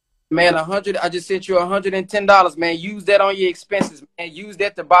 Man, I just sent you $110, man. Use that on your expenses, man. Use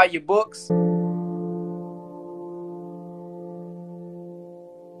that to buy your books.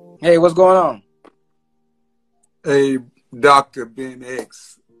 Hey, what's going on? Hey, Dr. Ben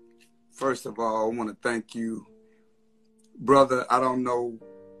X. First of all, I want to thank you. Brother, I don't know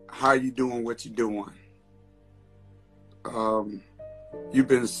how you doing what you're doing. You've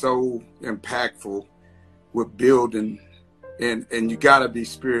been so impactful with building, and you got to be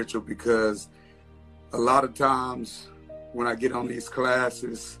spiritual, because a lot of times when I get on these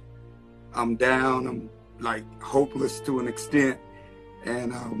classes, I'm down, I'm like hopeless to an extent,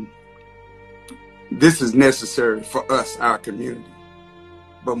 and this is necessary for us, our community.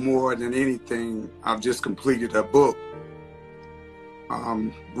 But more than anything, I've just completed a book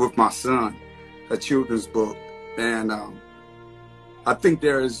with my son, a children's book, and I think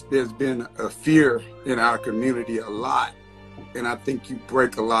there's been a fear in our community a lot, and I think you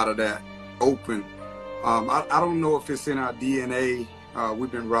break a lot of that open. I don't know if it's in our DNA.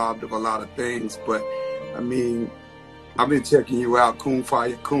 We've been robbed of a lot of things, but I mean, I've been checking you out, Kun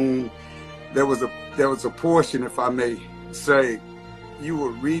Fire Kun. There was a portion, if I may say, you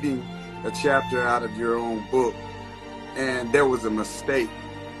were reading a chapter out of your own book, and there was a mistake,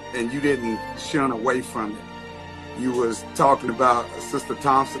 and you didn't shun away from it. You was talking about Sister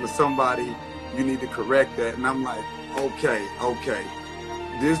Thompson or somebody, you need to correct that. And I'm like, okay.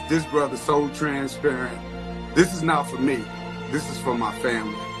 This brother's so transparent. This is not for me. This is for my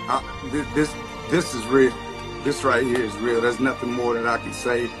family. This is real. This right here is real. There's nothing more that I can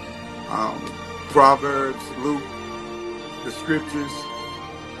say. Proverbs, Luke, the scriptures,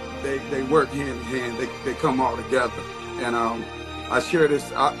 they work hand in hand. They come all together. And I shared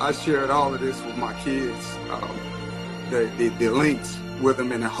all of this with my kids. The links with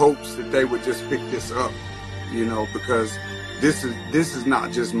them in the hopes that they would just pick this up, because this is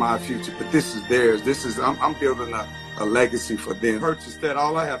not just my future, but this is theirs. I'm building a legacy for them. Purchase that.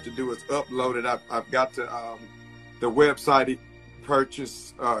 All I have to do is upload it. I've got the website.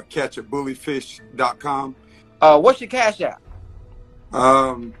 Purchase catchabullyfish.com. What's your cash app?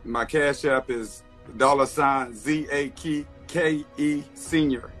 My cash app is $ZAKE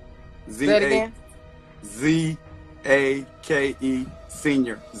Senior. Say it again. ZAKE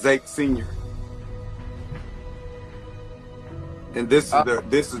Senior. Zake Senior. And this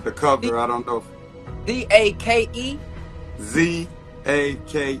is the cover. I don't know. ZAKE. ZAKE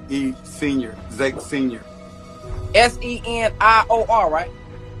Senior. Zake Senior. SENIOR, right?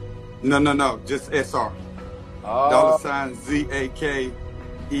 No. Just SR. $ZAKESR.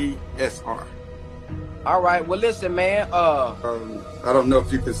 All right. Well, listen, man. I don't know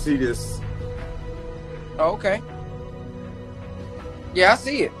if you can see this. Okay. Yeah, I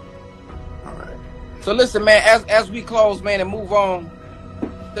see it. All right. So listen, man. As we close, man, and move on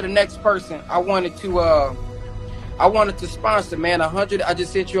to the next person, I wanted to sponsor, man. I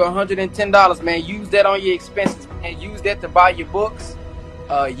just sent you $110, man. Use that on your expenses, man. Use that to buy your books.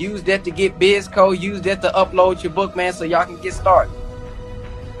 Use that to get BizCo. Use that to upload your book, man, so y'all can get started.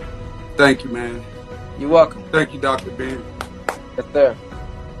 Thank you, man. You're welcome. Thank you, Dr. Ben. Yes, sir.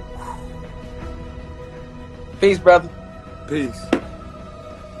 Peace, brother. Peace.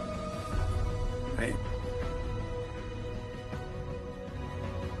 Hey.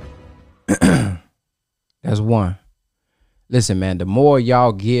 That's one. Listen, man, the more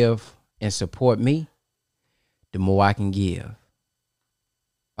y'all give and support me, the more I can give.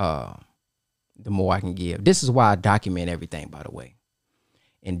 The more I can give. This is why I document everything, by the way.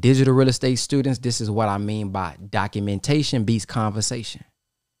 And digital real estate students, this is what I mean by documentation beats conversation.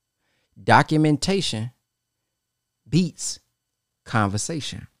 Documentation beats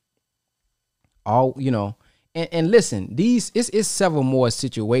conversation. All, you know, and listen, it's several more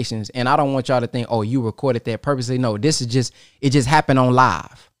situations, and I don't want y'all to think, oh, you recorded that purposely. No, it just happened on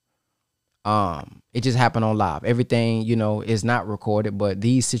live. It just happened on live. Everything, you know, is not recorded, but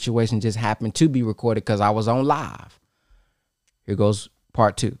these situations just happened to be recorded because I was on live. Here goes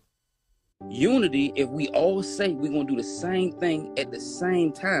part 2. Unity, if we all say we're going to do the same thing at the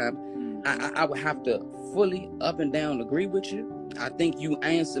same time, I would have to fully up and down agree with you. I think you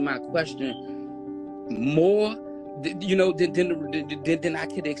answered my question more, you know, than I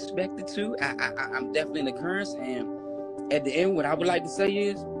could expect it to. I'm definitely in the currents, and at the end, what I would like to say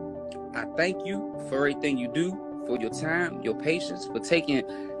is, I thank you for everything you do, for your time, your patience, for taking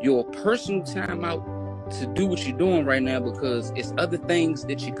your personal time out to do what you're doing right now, because it's other things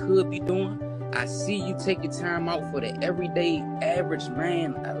that you could be doing. I see you take your time out for the everyday average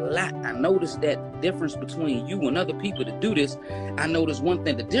man a lot. I noticed that difference between you and other people to do this. I noticed one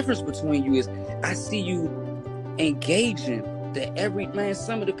thing, the difference between you is I see you engaging the every man.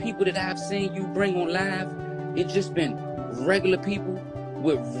 Some of the people that I've seen you bring on live, it's just been regular people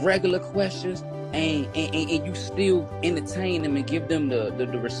with regular questions, and you still entertain them and give them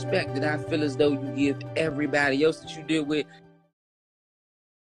the respect that I feel as though you give everybody else that you deal with.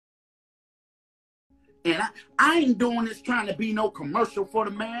 And I ain't doing this trying to be no commercial for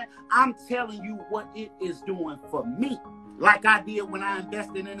the man. I'm telling you what it is doing for me. Like I did when I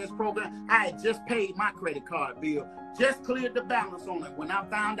invested in this program. I had just paid my credit card bill, just cleared the balance on it. When I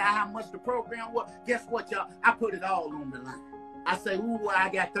found out how much the program was, guess what, y'all? I put it all on the line. I say, ooh, I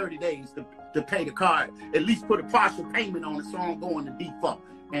got 30 days to pay the card. At least put a partial payment on it so I don't go into default.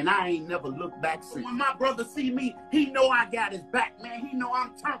 And I ain't never looked back since. When my brother see me, he know I got his back, man. He know I'm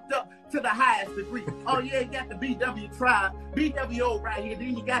turned up to the highest degree. Oh, yeah, you got the BW tribe, BWO right here.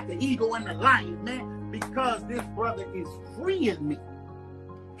 Then you got the eagle and the lion, man. Because this brother is freeing me.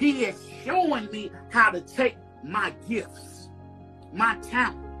 He is showing me how to take my gifts, my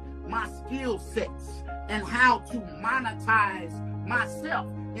talent, my skill sets, and how to monetize myself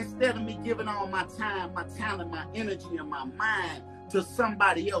instead of me giving all my time, my talent, my energy, and my mind to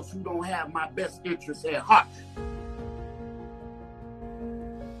somebody else who don't have my best interests at heart.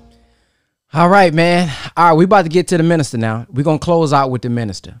 All right, man. All right, we about to get to the minister now. We're going to close out with the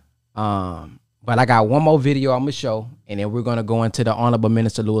minister. But I got one more video I'm going to show, and then we're going to go into the Honorable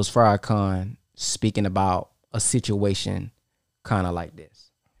Minister Louis Farrakhan speaking about a situation kind of like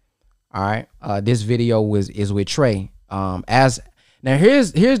this. All right. This video is with Trey. Now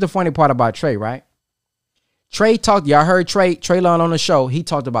here's the funny part about Trey, right? Trey talked, y'all heard Traylon on the show. He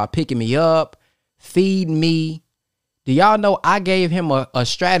talked about picking me up, feeding me. Do y'all know I gave him a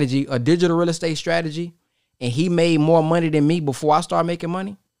strategy, a digital real estate strategy, and he made more money than me before I started making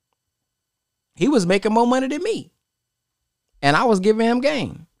money? He was making more money than me, and I was giving him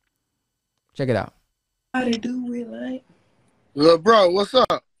game. Check it out. How they do we like? Little bro, what's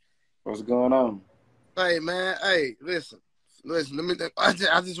up? What's going on? Hey man, hey, listen. Let me. I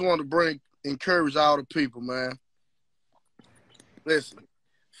just want to encourage all the people, man. Listen,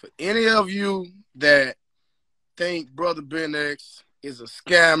 for any of you that think Brother Ben X is a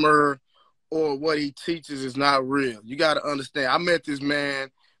scammer or what he teaches is not real, you got to understand. I met this man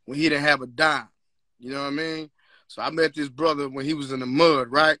when he didn't have a dime. You know what I mean? So I met this brother when he was in the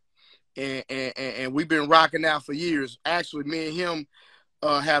mud, right? And we've been rocking out for years. Actually, me and him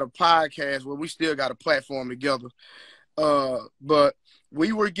had a podcast where we still got a platform together. But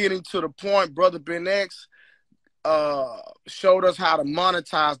we were getting to the point, Brother Ben X showed us how to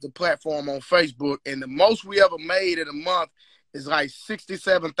monetize the platform on Facebook. And the most we ever made in a month is like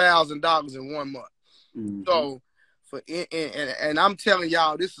 $67,000 in 1 month. Mm-hmm. So, and I'm telling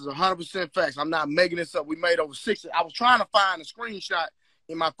y'all, this is 100% facts. I'm not making this up. We made over 60. I was trying to find a screenshot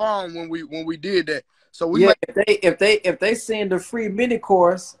in my phone when we did that. So we if they seen the free mini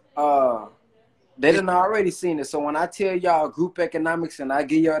course, they done already seen it. So when I tell y'all group economics and I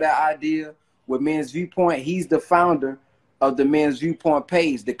give y'all that idea with Men's Viewpoint, he's the founder of the Men's Viewpoint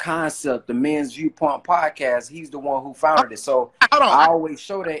page, the concept, the Men's Viewpoint podcast. He's the one who founded it. So I always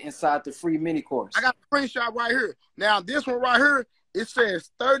show that inside the free mini course. I got a screenshot right here. Now this one right here, it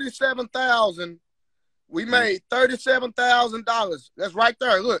says 37,000. We made $37,000. That's right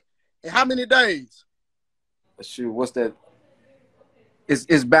there. Look, in how many days? Shoot, what's that?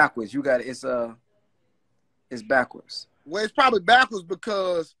 It's backwards. You got it. It's backwards. Well, it's probably backwards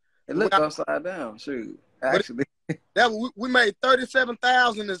because it looked upside down. Shoot. actually. That we made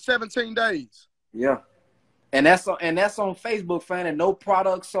 37,000 in 17 days. Yeah. And that's on Facebook, fan, and no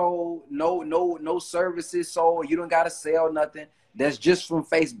products sold, no services sold. You don't gotta sell nothing. That's just from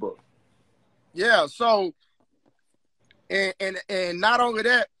Facebook. Yeah, so and not only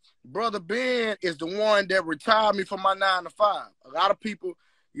that, Brother Ben is the one that retired me from my 9 to 5. A lot of people,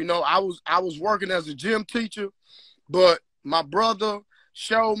 you know, I was working as a gym teacher, but my brother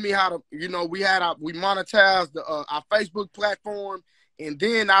showed me how to, you know, we monetized our Facebook platform, and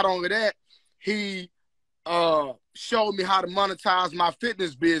then not only that, he showed me how to monetize my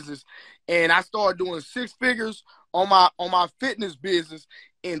fitness business, and I started doing 6 figures on my fitness business,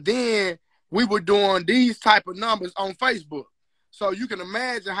 and then we were doing these type of numbers on Facebook. So you can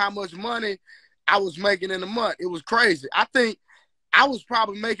imagine how much money I was making in a month. It was crazy. I think I was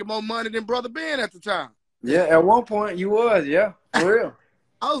probably making more money than Brother Ben at the time. Yeah, at one point you was, yeah, for real.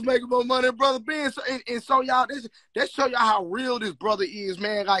 I was making more money than Brother Ben. So, and so y'all, that show y'all how real this brother is,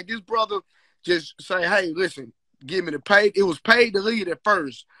 man. Like, this brother just say, hey, listen, give me the pay. It was paid to lead at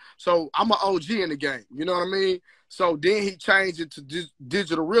first. So I'm an OG in the game. You know what I mean? So then he changed it to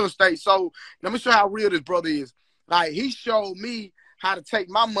digital real estate. So let me show you how real this brother is. Like, he showed me how to take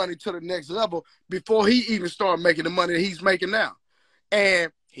my money to the next level before he even started making the money that he's making now.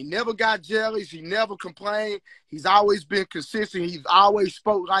 And he never got jealous. He never complained. He's always been consistent. He's always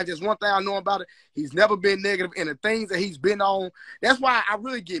spoke. Like, there's one thing I know about it. He's never been negative in the things that he's been on. That's why I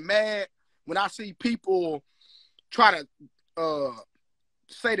really get mad when I see people try to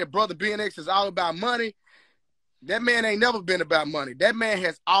say that Brother BNX is all about money. That man ain't never been about money. That man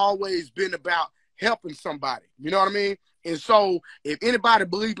has always been about helping somebody. You know what I mean? And so if anybody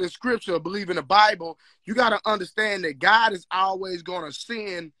believes in scripture or believe in the Bible, you got to understand that God is always going to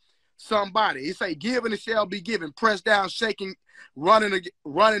send somebody. He say, give and it shall be given, pressed down, shaking, running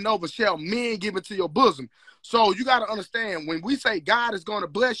over, shall men give it to your bosom. So you got to understand, when we say God is going to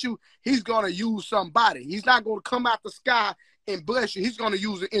bless you, he's going to use somebody. He's not going to come out the sky and bless you. He's going to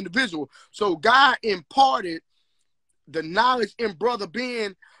use an individual. So God imparted the knowledge in Brother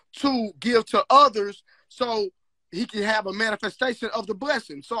Ben to give to others so he can have a manifestation of the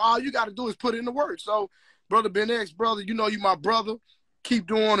blessing. So all you got to do is put in the work. So Brother Ben X, brother, you know you my brother. Keep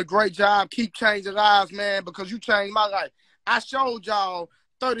doing a great job. Keep changing lives, man, because you changed my life. I showed y'all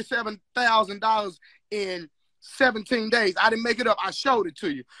 $37,000 in 17 days. I didn't make it up. I showed it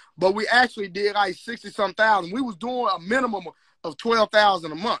to you. But we actually did like 60-some thousand. We was doing a minimum of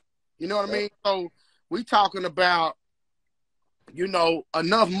 12,000 a month. You know what I mean? So we talking about, you know,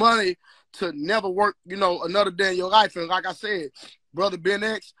 enough money to never work, you know, another day in your life. And like I said, Brother Ben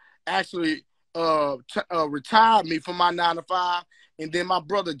X actually retired me from my 9 to 5. And then my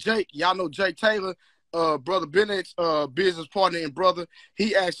brother Jake, y'all know Jake Taylor, Brother Ben X, business partner and brother,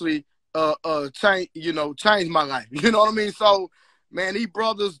 he actually changed my life. You know what I mean? So, man, these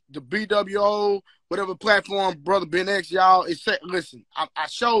brothers, the BWO, whatever platform, Brother Ben X, y'all, listen, I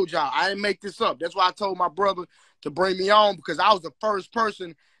showed y'all. I didn't make this up. That's why I told my brother to bring me on, because I was the first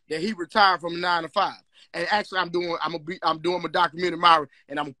person that he retired from 9 to 5. And actually, I'm doing my documentary, Myra,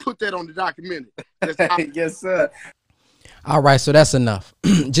 and I'm gonna put that on the documentary. Yes, sir. All right, so that's enough.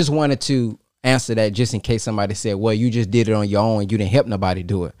 Just wanted to answer that, just in case somebody said, well, you just did it on your own, you didn't help nobody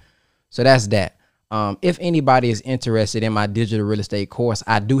do it. So that's that. If anybody is interested in my digital real estate course,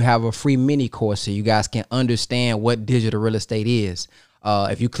 I do have a free mini course so you guys can understand what digital real estate is.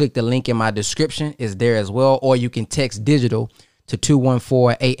 If you click the link in my description, it's there as well, or you can text digital to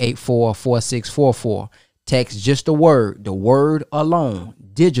 214-884-4644. Text just the word alone,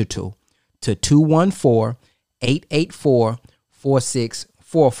 digital, to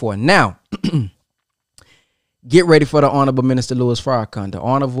 214-884-4644. Now, get ready for the Honorable Minister Louis Farrakhan. The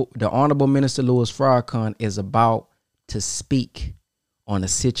Honorable Minister Louis Farrakhan is about to speak on a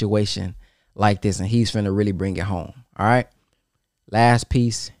situation like this, and he's finna really bring it home. All right? Last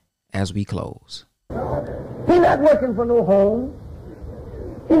piece as we close. He's not working for no home.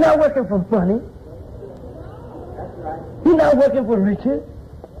 He's not working for money. He's not working for riches.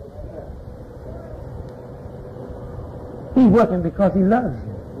 He's working because he loves you.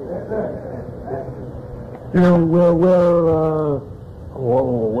 You know,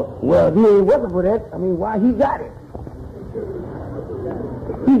 well, he ain't working for that. I mean, why? He got it.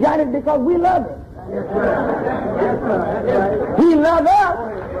 He got it because we love him. He loves us.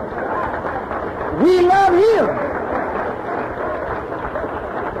 We love him.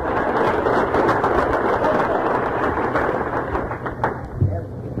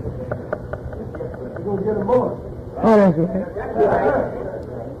 Oh, that's right.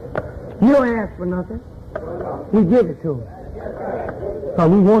 You don't ask for nothing. We give it to him. Because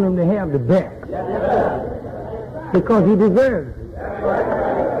we want him to have the best. because he deserves it.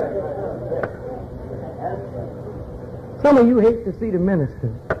 Some of you hate to see the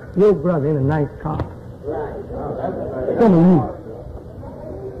minister, your brother, in a nice car. Some of you.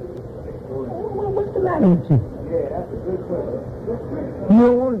 What's the matter with you? You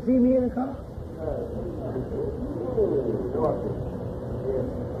don't want to see me in a car?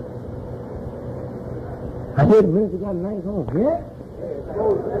 I hear the minister got a nice home. Yeah?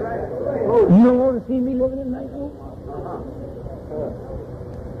 You don't want to see me living in a nice home?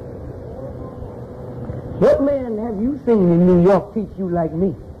 What man have you seen in New York teach you like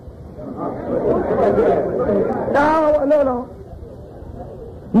me? No.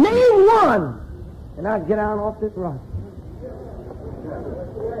 Name one, and I'll get out off this rock.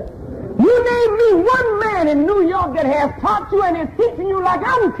 You name me one man in New York that has taught you and is teaching you like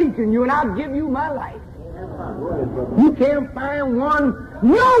I'm teaching you, and I'll give you my life. You can't find one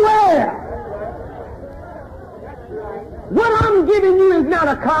nowhere. What I'm giving you is not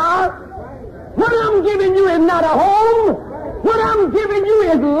a car. What I'm giving you is not a home. What I'm giving you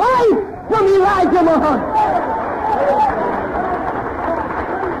is life from Elijah Muhammad.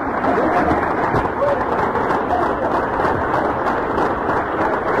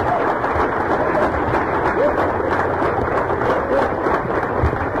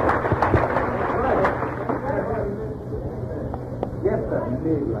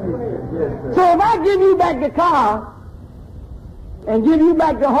 So if I give you back the car and give you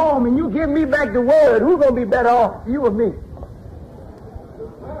back the home and you give me back the word, who's going to be better off, you or me?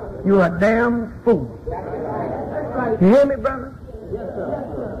 You're a damn fool. You hear me, brother?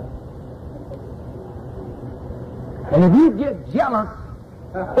 And if you get jealous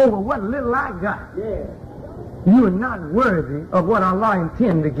over what little I got, you are not worthy of what Allah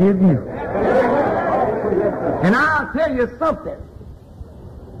intends to give you. And I'll tell you something.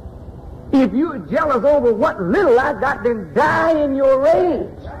 If you're jealous over what little I got, then die in your rage.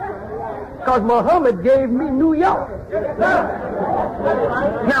 Because Muhammad gave me New York.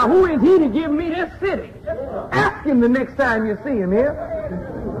 Now, who is he to give me this city? Ask him the next time you see him here.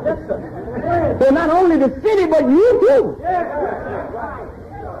 So not only the city, but you too.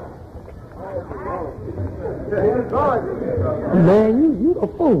 Man, you a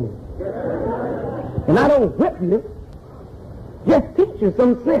fool. And I don't whip you. Just teach you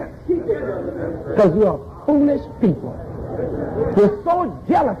some sense. Because you're foolish people. You're so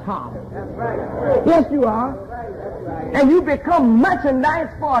jealous-hearted. Yes, you are. And you become merchandise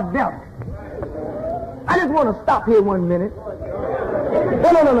for a devil. I just want to stop here 1 minute.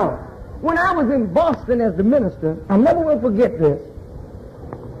 No. When I was in Boston as the minister, I never will forget this.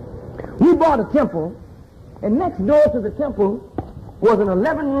 We bought a temple, and next door to the temple was an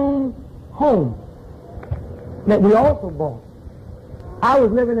 11-room home that we also bought. I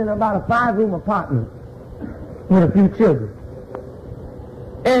was living in about a 5-room apartment with a few children.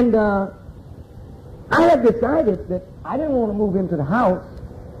 And I had decided that I didn't want to move into the house.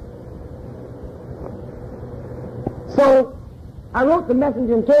 So I wrote the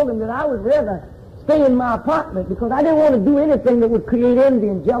messenger and told him that I would rather stay in my apartment because I didn't want to do anything that would create envy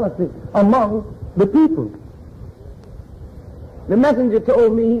and jealousy among the people. The messenger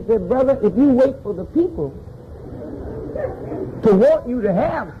told me, he said, brother, if you wait for the people to want you to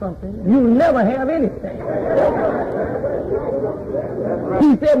have something, you'll never have anything.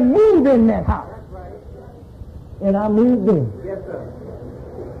 He said, move in that house. And I moved in.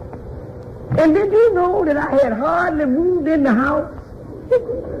 And did you know that I had hardly moved in the house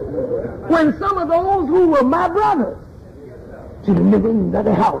when some of those who were my brothers should have lived in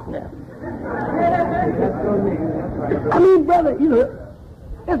the house now? I mean, brother, you know,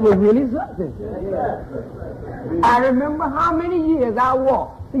 this was really something. I remember how many years I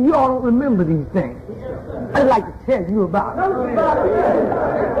walked. You all don't remember these things. I'd like to tell you about it.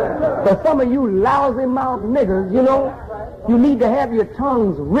 For some of you lousy-mouthed niggers, you know, you need to have your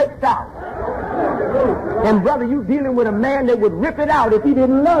tongues ripped out. And brother, you dealing with a man that would rip it out if he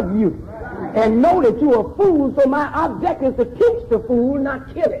didn't love you. And know that you're a fool, so my object is to teach the fool, not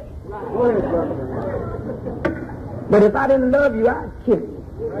kill it. But if I didn't love you, I'd kill you.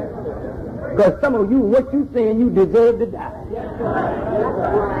 Because some of you, what you saying, you deserve to die.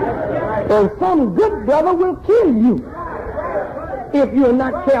 And some good brother will kill you if you're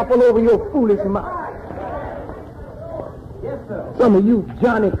not careful over your foolish mouth. Some of you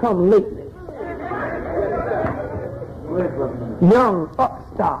Johnny-come-lately, young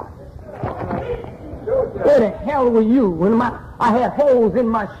upstarts. Where the hell were you when I had holes in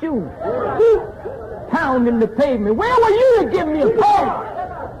my shoes, pounding the pavement? Where were you to give me a call?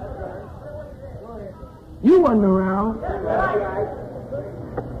 You wasn't around.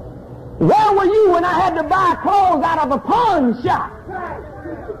 Where were you you when I had to buy clothes out of a pawn shop.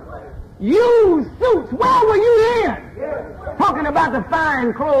 Used suits, where were you then? Talking about the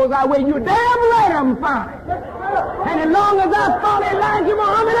fine clothes I wear. You damn right I'm fine. And as long as I follow Elijah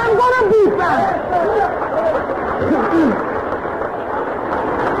Muhammad, I'm going to be fine.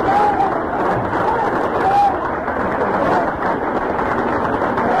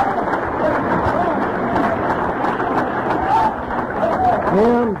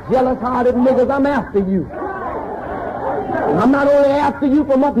 Damn jealous-hearted niggas, I'm after you. I'm not only after you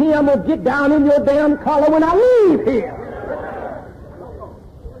from up here, I'm going to get down in your damn collar when I leave here.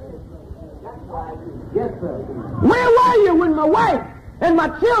 Yes, sir. Where were you when my wife and my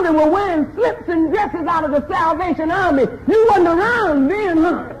children were wearing slips and dresses out of the Salvation Army? You wasn't around then,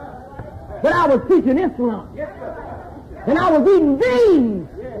 huh? But I was teaching Islam. And I was eating beans.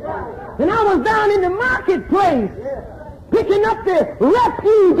 And I was down in the marketplace picking up the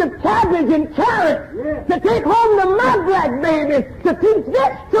refuge of cabbage and carrots to take home to my black babies to teach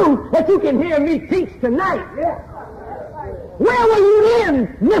this truth that you can hear me teach tonight. Where were you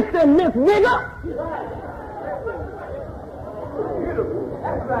then, Mr. and Miss Nigger?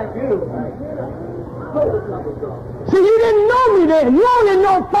 See, you didn't know me then. You only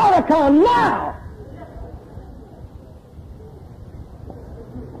know Farrakhan now.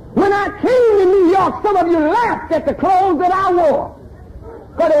 When I came to New York, some of you laughed at the clothes that I wore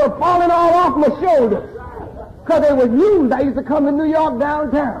because they were falling all off my shoulders because they were used. I used to come to New York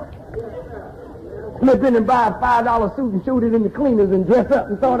downtown, slip in and buy a $5 suit and shoot it in the cleaners and dress up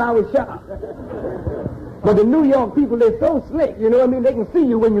and thought I was sharp. But the New York people, they're so slick, you know what I mean? They can see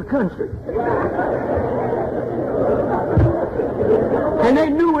you when you're country. And they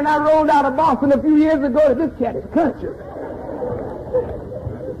knew when I rolled out of Boston a few years ago that this cat is country.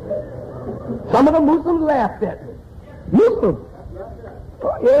 Some of the Muslims laughed at me. Muslims?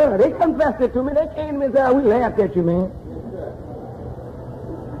 Oh, yeah, they confessed it to me. They came to me and said, we laughed at you, man.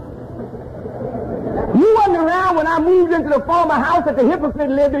 You wasn't around when I moved into the former house that the hypocrite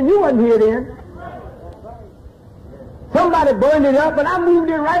lived in. You wasn't here then. Somebody burned it up, but I moved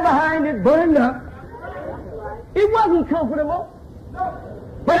in right behind it, burned up. It wasn't comfortable.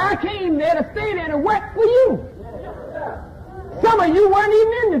 But I came there to stay there to work for you. Some of you weren't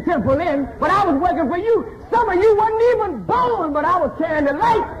even in the temple then, but I was working for you. Some of you wasn't even born, but I was carrying the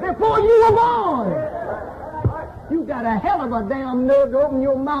light before you were born. You got a hell of a damn nerve to open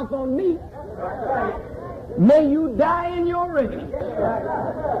your mouth on me. May you die in your rage.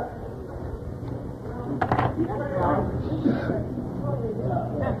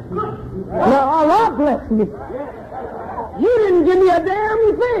 Now Allah bless me. You didn't give me a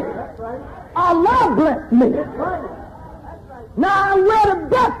damn thing. Allah bless me. Now I wear the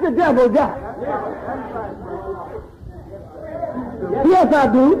best the devil got. Yes, I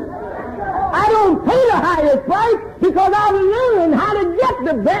do. I don't pay the highest price because I've learned how to get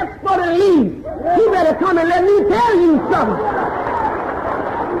the best for the least. You better come and let me tell you something.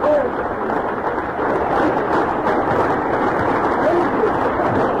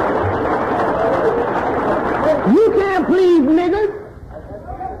 You can't please niggas.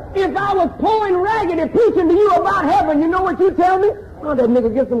 If I was poor and raggedy preaching to you about heaven, you know what you tell me? Oh, that nigga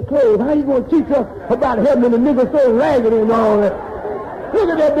get some clothes. How you going to teach us about heaven and the nigga so raggedy and all that? Look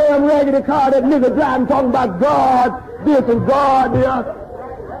at that damn raggedy car that nigga driving talking about God, this and God, the other.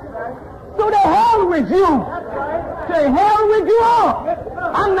 So the hell with you. Say hell with you all.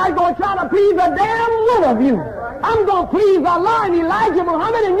 I'm not going to try to please a damn one of you. I'm going to please Allah and Elijah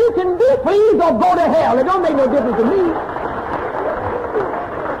Muhammad, and you can be pleased or go to hell. It don't make no difference to me.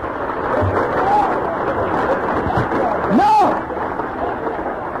 No.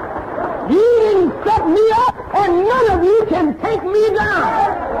 You didn't set me up, and none of you can take me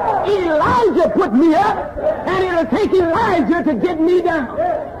down. Elijah put me up, and it'll take Elijah to get me down.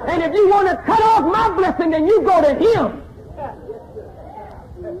 And if you want to cut off my blessing, then you go to him.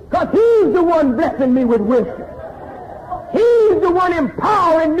 Because he's the one blessing me with wisdom. He's the one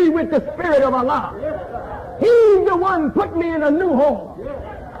empowering me with the Spirit of Allah. He's the one putting me in a new home.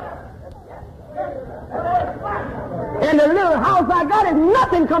 And the little house I got is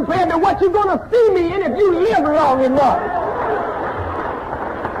nothing compared to what you're going to see me in if you live long enough.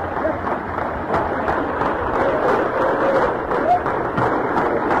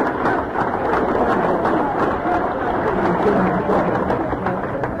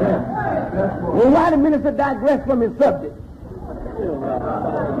 Well, why the minister digress from his subject?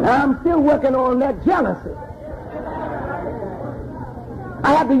 Now, I'm still working on that jealousy.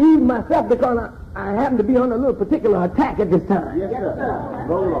 I have to use myself because I happen to be on a little particular attack at this time. Yes, sir.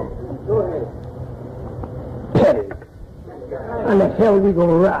 Roll on. Go ahead. Petty. And the hell we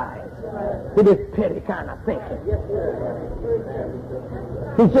gonna rise? to this petty kind of thinking.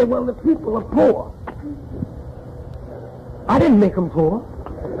 He said, well, the people are poor. I didn't make them poor.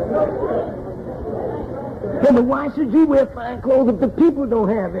 Then why should you wear fine clothes if the people don't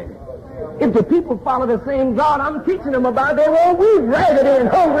have any? If the people follow the same God I'm teaching them about, they won't be raggedy and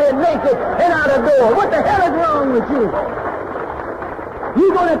hungry and naked and out of door. What the hell is wrong with you?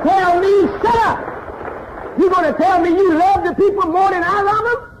 You going to tell me, shut up? You going to tell me you love the people more than I love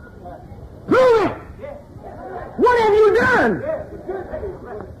them? Prove it. What have you done?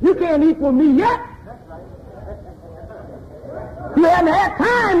 You can't equal me yet. You haven't had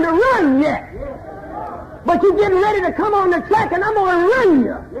time to run yet. But you're getting ready to come on the track, and I'm going to run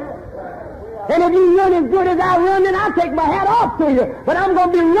you. And if you run as good as I run, then I'll take my hat off to you. But I'm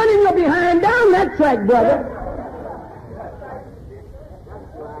going to be running you behind down that track, brother.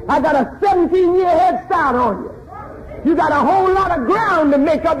 I got a 17-year head start on you. You got a whole lot of ground to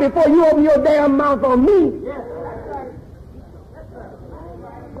make up before you open your damn mouth on me.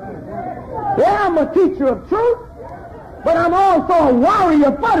 Yeah, I'm a teacher of truth, but I'm also a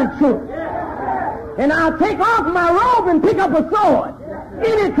warrior for the truth. And I'll take off my robe and pick up a sword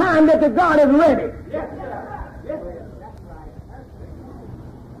anytime that the God is ready.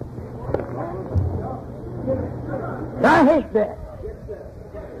 I hate that.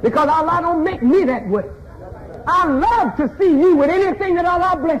 Because Allah don't make me that way. I love to see you with anything that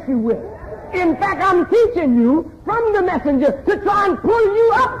Allah bless you with. In fact, I'm teaching you from the messenger to try and pull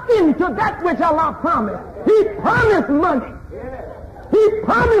you up into that which Allah promised. He promised money. He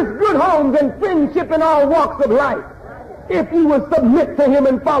promised good homes and friendship in all walks of life if you will submit to Him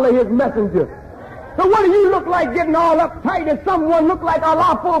and follow His messenger. So what do you look like getting all uptight if someone look like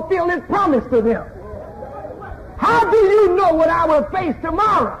Allah fulfilled His promise to them? How do you know what I will face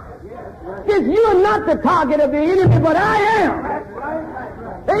tomorrow? If you're not the target of the enemy, but I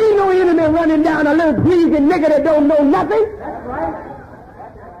am. There ain't no enemy running down a little greasy nigger that don't know nothing.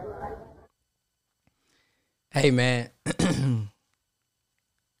 Hey, man.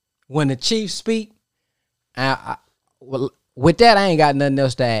 When the chief speak, well, with that, I ain't got nothing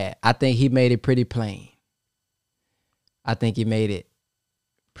else to add. I think he made it pretty plain.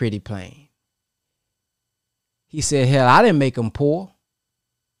 He said, hell, I didn't make them poor.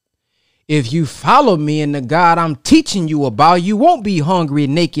 If you follow me and the God I'm teaching you about, you won't be hungry,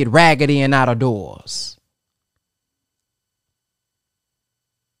 naked, raggedy, and out of doors.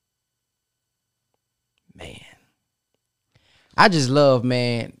 Man. I just love,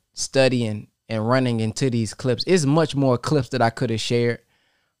 man, studying and running into these clips. It's much more clips that I could have shared.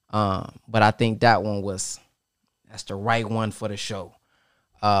 But I think that one that's the right one for the show.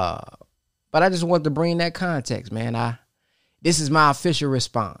 But I just wanted to bring that context, man. This is my official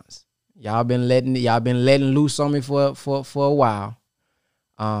response. Y'all been letting loose on me for a while.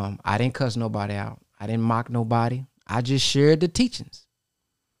 I didn't cuss nobody out. I didn't mock nobody. I just shared the teachings.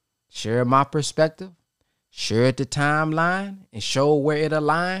 Shared my perspective. Shared the timeline and showed where it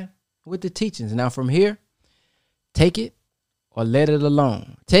aligned with the teachings. Now from here, take it or let it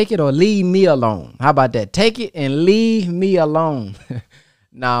alone. Take it or leave me alone. How about that? Take it and leave me alone.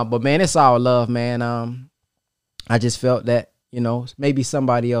 Nah, but man, it's all love, man. I just felt that, maybe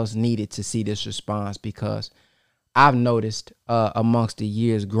somebody else needed to see this response, because I've noticed amongst the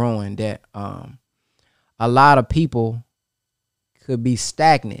years growing that a lot of people could be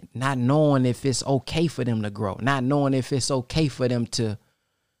stagnant, not knowing if it's okay for them to grow, not knowing if it's okay for them to,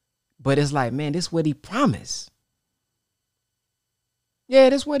 but it's like, man, this is what He promised. Yeah,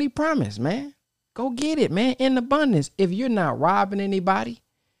 this is what He promised, man. Go get it, man, in abundance. If you're not robbing anybody,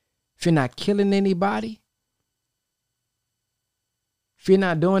 if you're not killing anybody, if you're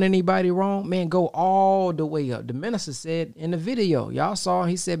not doing anybody wrong, man, go all the way up. The minister said in the video, y'all saw,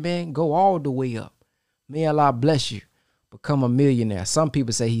 he said, man, go all the way up. May Allah bless you. Become a millionaire. Some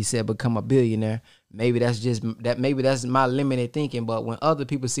people say he said become a billionaire. Maybe that's just that. Maybe that's my limited thinking. But when other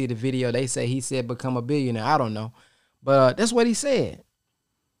people see the video, they say he said become a billionaire. I don't know, but that's what he said.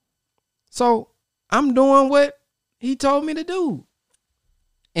 So I'm doing what he told me to do,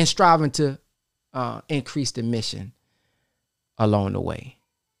 and striving to increase the mission along the way.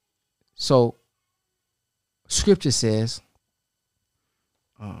 So Scripture says,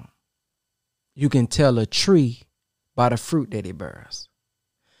 you can tell a tree by the fruit that it bears.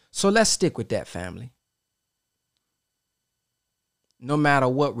 So let's stick with that, family. No matter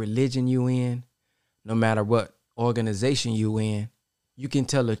what religion you in, no matter what organization you in, you can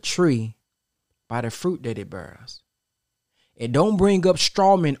tell a tree by the fruit that it bears. And don't bring up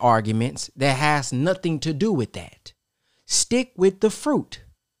strawman arguments that has nothing to do with that. Stick with the fruit.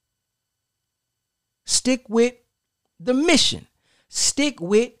 Stick with the mission. Stick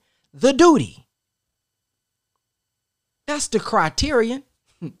with the duty. That's the criterion,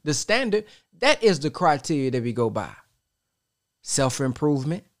 the standard. That is the criteria that we go by.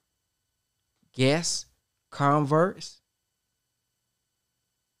 Self-improvement, guests, converts.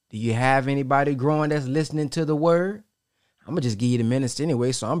 Do you have anybody growing that's listening to the word? I'm going to just give you the minutes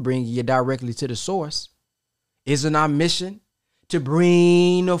anyway, so I'm bringing you directly to the source. Isn't our mission to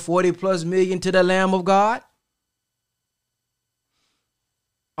bring the 40+ million to the Lamb of God?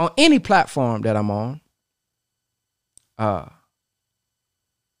 On any platform that I'm on,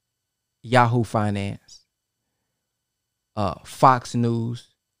 Yahoo Finance, Fox News,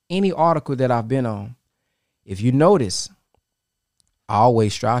 any article that I've been on, if you notice, I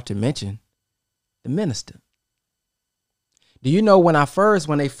always strive to mention the minister. Do you know when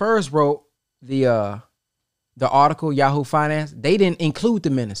they first wrote the article, Yahoo Finance, they didn't include the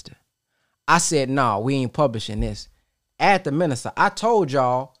minister. I said, no, we ain't publishing this. Add the minister. I told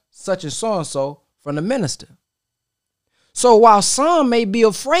y'all such and so from the minister. So while some may be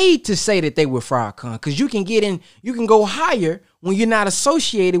afraid to say that they were Farrakhan, because you can go higher when you're not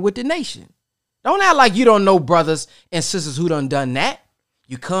associated with the nation. Don't act like you don't know brothers and sisters who done that.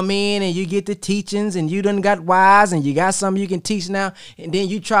 You come in and you get the teachings and you done got wise and you got something you can teach now, and then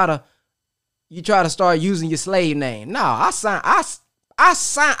you try to start using your slave name. No, I sign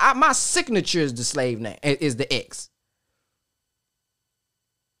my signature is the slave name, is the X.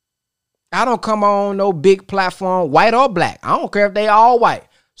 I don't come on no big platform, white or black. I don't care if they all white.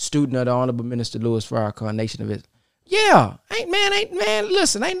 Student of the Honorable Minister Louis Farrakhan, Nation of Islam. Yeah, ain't man,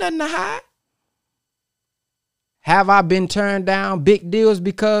 listen, ain't nothing to hide. Have I been turned down big deals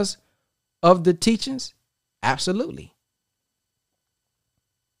because of the teachings? Absolutely.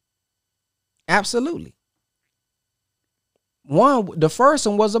 Absolutely. The first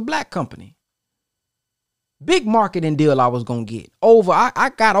one was a black company. Big marketing deal I was going to get.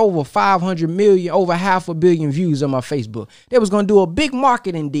 I got over 500 million, over 500 million views on my Facebook. They was going to do a big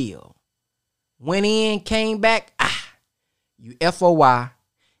marketing deal. Went in, came back. You FOI.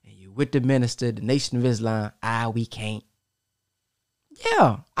 With the minister, the Nation of Islam, we can't.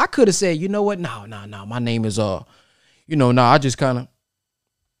 Yeah, I could have said, you know what? No, my name is, I just kind of,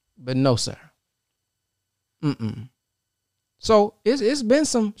 but no, sir. So it's been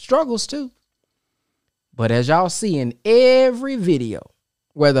some struggles too. But as y'all see in every video,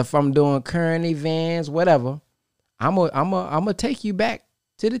 whether if I'm doing current events, whatever, I'm gonna take you back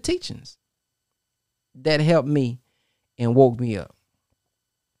to the teachings that helped me and woke me up.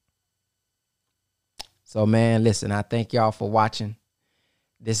 So, man, listen, I thank y'all for watching.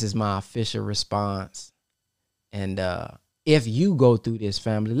 This is my official response. And if you go through this,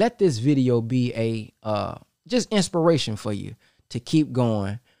 family, let this video be a just inspiration for you to keep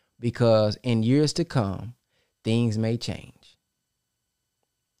going, because in years to come, things may change.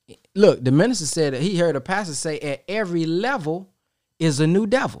 Look, the minister said that he heard a pastor say at every level is a new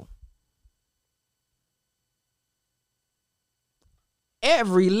devil.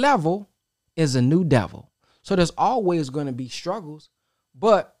 Every level is a new devil. So there's always going to be struggles,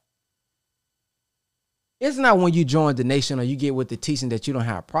 but it's not when you join the nation or you get with the teaching that you don't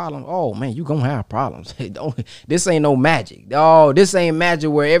have problems. Oh man, you gonna have problems. This ain't no magic. Oh, this ain't magic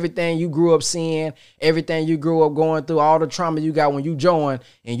where everything you grew up seeing, everything you grew up going through, all the trauma you got when you join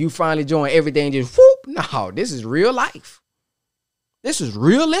and you finally join, everything just whoop. No, this is real life. This is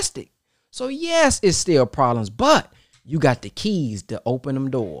realistic. So yes, it's still problems, but you got the keys to open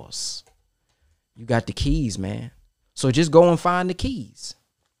them doors. You got the keys, man. So just go and find the keys.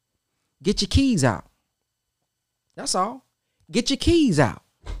 Get your keys out. That's all. Get your keys out.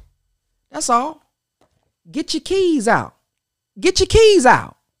 That's all. Get your keys out. Get your keys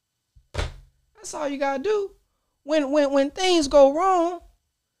out. That's all you gotta do. When things go wrong,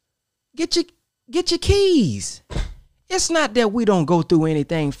 get your keys. It's not that we don't go through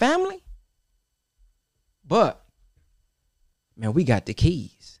anything, family. But man, we got the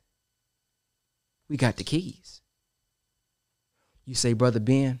keys. We got the keys. You say, Brother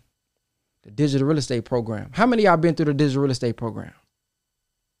Ben, the digital real estate program. How many of y'all been through the digital real estate program?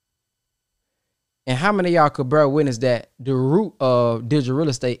 And how many of y'all could bear witness that the root of digital real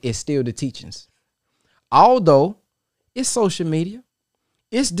estate is still the teachings? Although it's social media,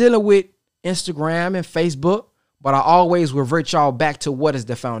 it's dealing with Instagram and Facebook, but I always revert y'all back to what is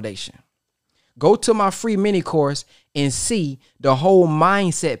the foundation. Go to my free mini course and see the whole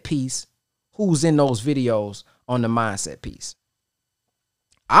mindset piece, who's in those videos on the mindset piece.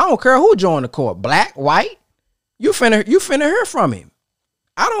 I don't care who joined the course, black, white, you finna hear from him.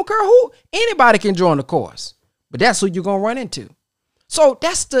 I don't care who, anybody can join the course, but that's who you're gonna run into. So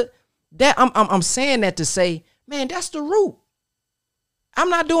I'm saying that to say, man, that's the root. I'm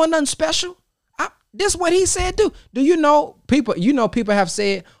not doing nothing special. This is what he said do. Do you know people, people have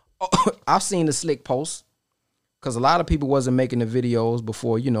said, I've seen the slick posts, because a lot of people wasn't making the videos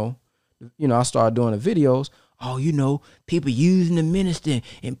before, I started doing the videos. Oh, people using the minister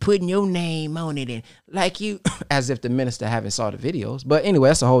and putting your name on it, and like you, as if the minister haven't saw the videos. But anyway,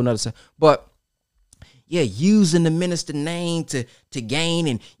 that's a whole nother. But yeah, using the minister name to gain,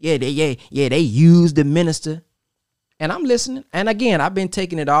 and they use the minister. And I'm listening. And again, I've been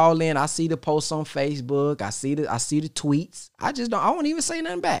taking it all in. I see the posts on Facebook. I see the tweets. I won't even say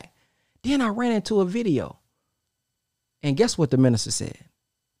nothing back. Then I ran into a video. And guess what the minister said?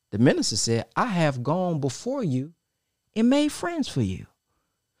 The minister said, I have gone before you and made friends for you.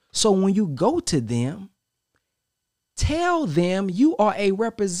 So when you go to them, tell them you are a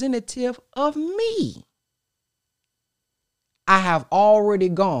representative of me. I have already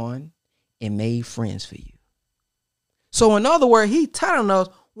gone and made friends for you. So in other words, he telling us,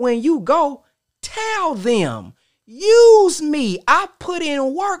 when you go, tell them, use me. I put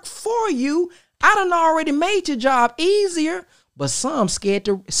in work for you. I done already made your job easier. But some scared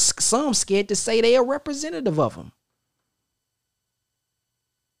to say they are representative of them.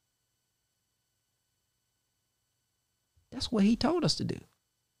 That's what he told us to do.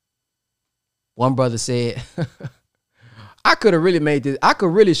 One brother said, I could have really made this. I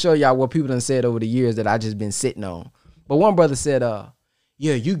could really show y'all what people done said over the years that I just been sitting on. But one brother said,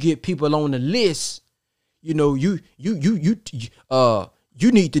 yeah, you get people on the list. You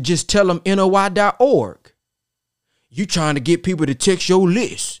need to just tell them NOI.org. You trying to get people to text your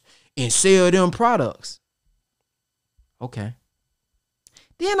list and sell them products. Okay.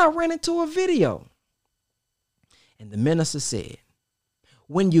 Then I ran into a video. And the minister said,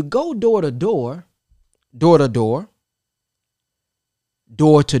 when you go door to door, why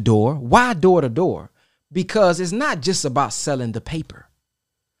door to door? Because it's not just about selling the paper.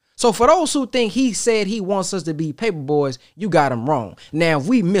 So for those who think he said he wants us to be paper boys, you got him wrong. Now, if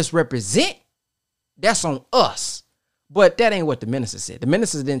we misrepresent, that's on us. But that ain't what the minister said. The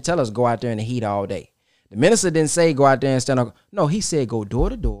minister didn't tell us go out there in the heat all day. The minister didn't say go out there and stand up. No, he said go door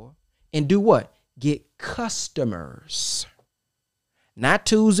to door and do what? Get customers. Not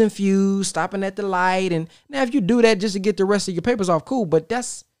twos and fews, stopping at the light. And now if you do that just to get the rest of your papers off, cool. But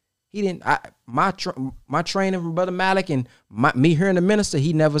that's, he didn't, my training from Brother Malik and me hearing the minister,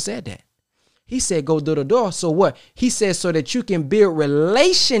 he never said that. He said go door to door. So what? He said so that you can build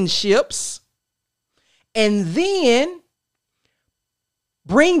relationships and then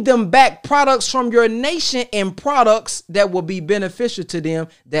bring them back products from your nation and products that will be beneficial to them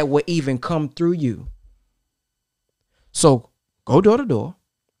that will even come through you. So go door to door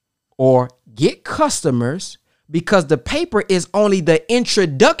or get customers, because the paper is only the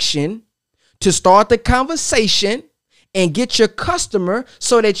introduction to start the conversation and get your customer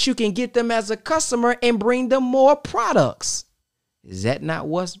so that you can get them as a customer and bring them more products. Is that not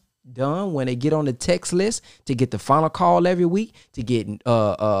what's done when they get on the text list to get the final call every week, to get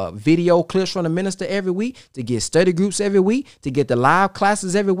video clips from the minister every week, to get study groups every week, to get the live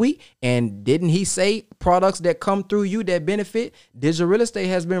classes every week? And didn't he say products that come through you that benefit? Digital real estate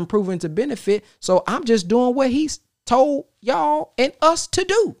has been proven to benefit. So I'm just doing what he's told y'all and us to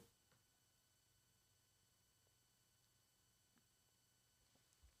do.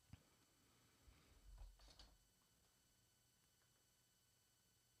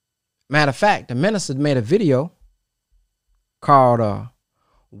 Matter of fact, the minister made a video called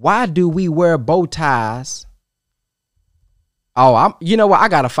Why Do We Wear Bow Ties? Oh, you know what? I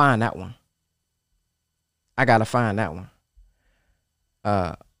gotta find that one.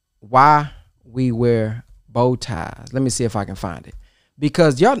 Why we wear bow ties. Let me see if I can find it.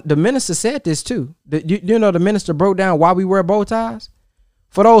 Because the minister said this too. The minister broke down why we wear bow ties.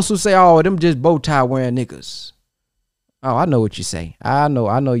 For those who say, oh, them just bow tie wearing niggas. Oh, I know what you say. I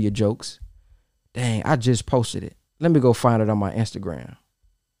know your jokes. Dang, I just posted it. Let me go find it on my Instagram.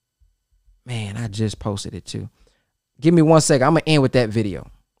 Man, I just posted it too. Give me 1 second. I'm going to end with that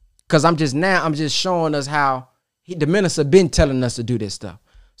video. Because I'm just showing us how the minister been telling us to do this stuff.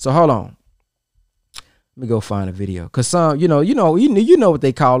 So hold on. Let me go find a video. Because some, you know what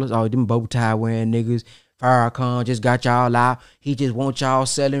they call us. Oh, them bow tie wearing niggas. Farrakhan just got y'all out. He just want y'all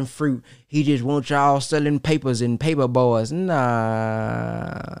selling fruit. He just want y'all selling papers and paper boys.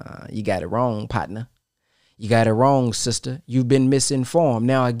 Nah, you got it wrong, partner. You got it wrong, sister. You've been misinformed.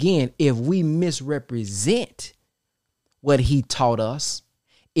 Now, again, if we misrepresent what he taught us,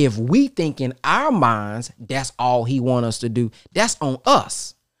 if we think in our minds that's all he want us to do, that's on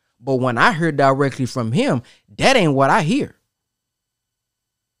us. But when I heard directly from him, that ain't what I hear.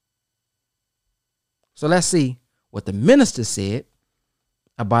 So let's see what the minister said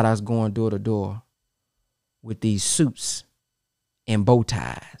about us going door to door with these suits and bow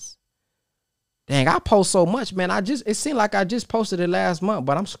ties. Dang, I post so much, man. It seemed like I just posted it last month,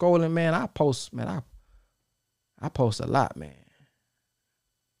 but I'm scrolling, man. I post a lot, man.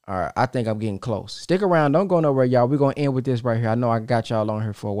 All right, I think I'm getting close. Stick around. Don't go nowhere, y'all. We're going to end with this right here. I know I got y'all on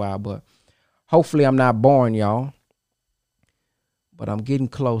here for a while, but hopefully I'm not boring y'all. But I'm getting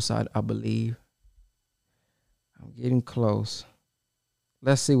close, I believe. I'm getting close.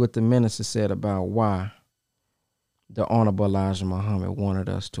 Let's see what the minister said about why the Honorable Elijah Muhammad wanted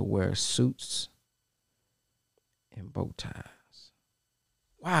us to wear suits and bow ties.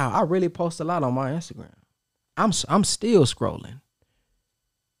 Wow, I really post a lot on my Instagram. I'm still scrolling.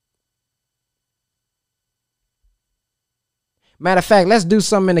 Matter of fact, let's do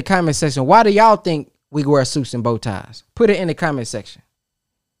something in the comment section. Why do y'all think we wear suits and bow ties? Put it in the comment section.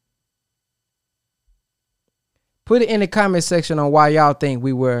 Put it in the comment section on why y'all think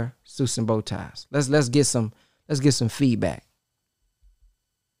we wear suits and bow ties. Let's get some feedback.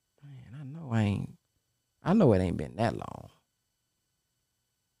 Man, I know it ain't been that long.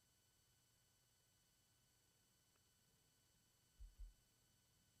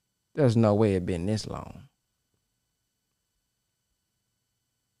 There's no way it been this long.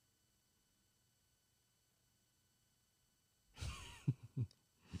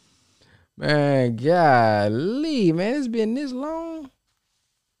 Man, golly, man, it's been this long.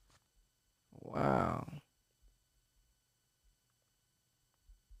 Wow.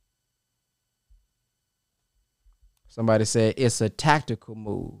 Somebody said it's a tactical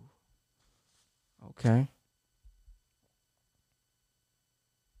move. Okay.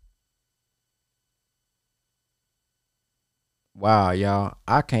 Wow, y'all.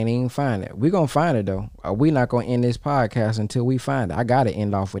 I can't even find it. We're going to find it, though. We're not going to end this podcast until we find it. I got to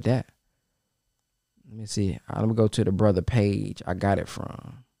end off with that. Let me see. Let me go to the brother page I got it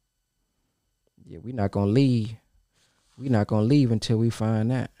from. Yeah, we're not going to leave. We're not going to leave until we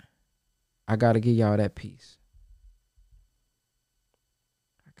find that. I got to give y'all that piece.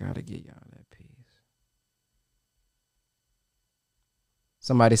 I got to give y'all that piece.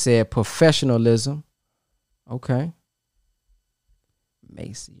 Somebody said professionalism. Okay.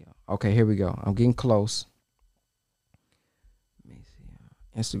 Maceo. Okay, here we go. I'm getting close.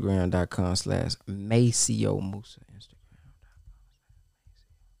 Instagram.com/Maceo Musa.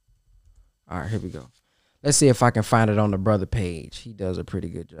 All right, here we go. Let's see if I can find it on the brother page. He does a pretty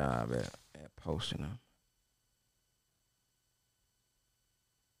good job at posting them.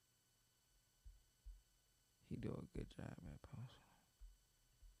 He do a good job at posting.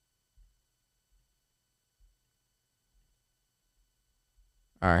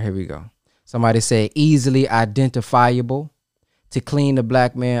 All right, here we go. Somebody said easily identifiable to clean the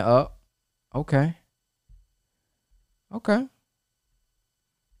black man up. Okay. Okay.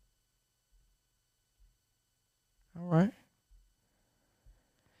 All right.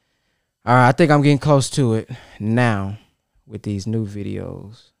 All right, I think I'm getting close to it now with these new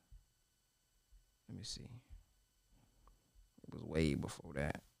videos. Let me see. It was way before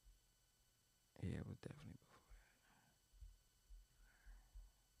that. Yeah, it was definitely before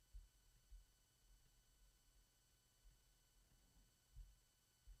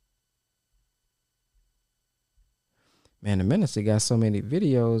that. Man, the minister got so many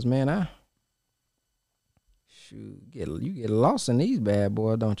videos, man. You get lost in these bad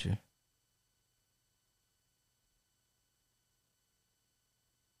boys, don't you?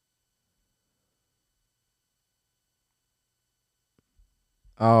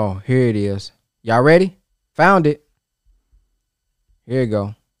 Oh, here it is. Y'all ready? Found it. Here you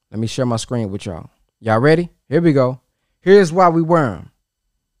go. Let me share my screen with y'all. Y'all ready? Here we go. Here's why we wear them.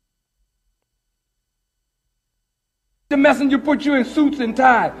 The messenger put you in suits and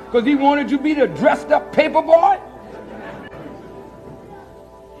ties because he wanted you to be the dressed up paper boy?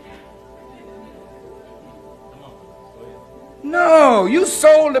 No, you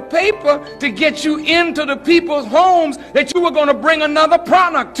sold the paper to get you into the people's homes that you were going to bring another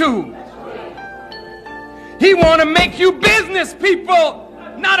product to. He want to make you business people,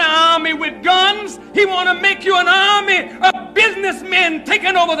 not an army with guns. He want to make you an army of businessmen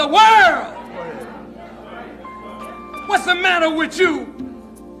taking over the world. What's the matter with you?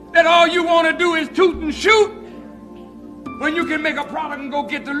 That all you want to do is toot and shoot when you can make a product and go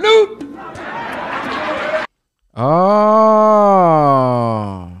get the loot? Oh,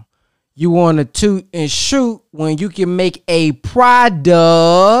 you want to toot and shoot when you can make a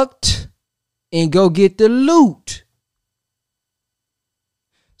product and go get the loot.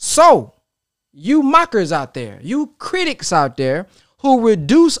 So, you mockers out there, you critics out there who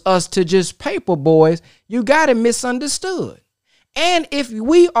reduce us to just paper boys, you got it misunderstood. And if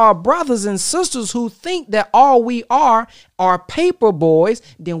we are brothers and sisters who think that all we are paper boys,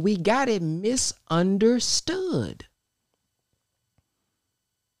 then we got it misunderstood.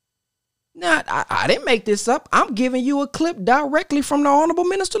 Now, I didn't make this up. I'm giving you a clip directly from the Honorable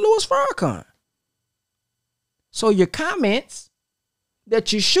Minister Louis Farrakhan. So your comments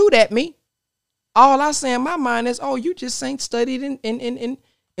that you shoot at me, all I say in my mind is, oh, you just ain't studied and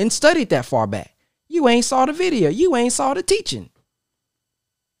studied that far back. You ain't saw the video. You ain't saw the teaching.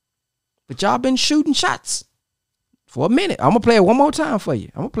 But y'all been shooting shots for a minute. I'm going to play it one more time for you.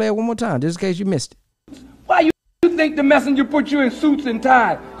 I'm going to play it one more time just in case you missed it. Why you think the messenger put you in suits and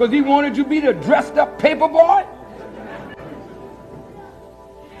ties? Because he wanted you to be the dressed up paper boy?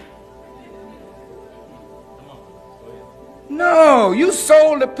 No, you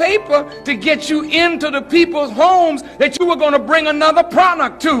sold the paper to get you into the people's homes that you were going to bring another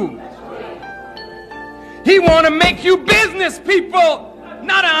product to. He want to make you business people.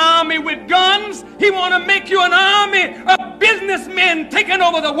 Not an army with guns. He want to make you an army of businessmen taking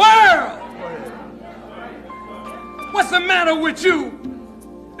over the world. What's the matter with you?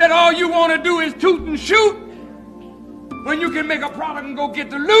 That all you want to do is toot and shoot when you can make a product and go get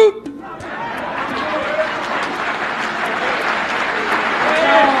the loot?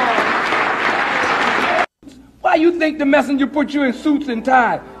 Why you think the messenger put you in suits and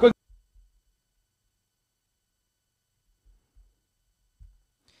ties?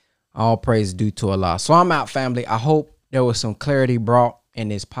 All praise due to Allah. So I'm out, family. I hope there was some clarity brought in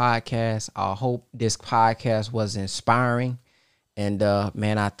this podcast. I hope this podcast was inspiring. And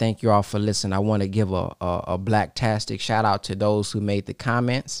man, I thank you all for listening. I want to give a blacktastic shout out to those who made the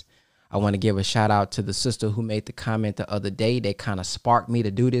comments. I want to give a shout out to the sister who made the comment the other day that kind of sparked me to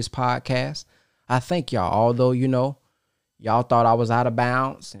do this podcast. I thank y'all. Although, you know, y'all thought I was out of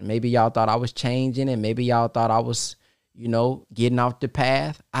bounds and maybe y'all thought I was changing and maybe y'all thought I was, you know, getting off the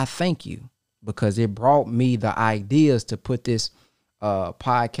path. I thank you because it brought me the ideas to put this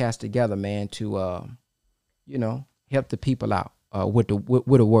podcast together, man, to, you know, help the people out with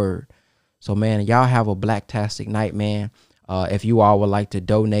a word. So, man, y'all have a blacktastic night, man. If you all would like to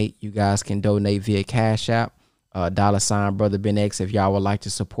donate, you guys can donate via Cash App, $ Brother Ben X. If y'all would like to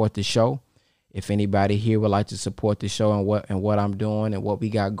support the show, if anybody here would like to support the show and what I'm doing and what we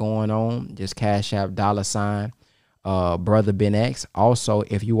got going on, just Cash App $ Brother Ben X. Also,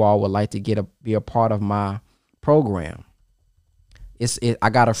 if you all would like to be a part of my program, I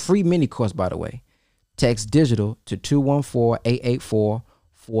got a free mini course, by the way. Text digital to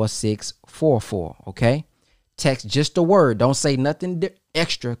 214-884-4644. Okay. Text just the word. Don't say nothing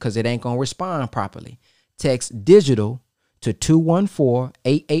extra because it ain't going to respond properly. Text digital to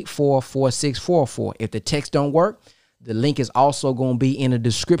 214-884-4644. If the text don't work, the link is also going to be in the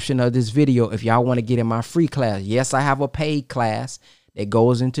description of this video if y'all want to get in my free class. Yes, I have a paid class that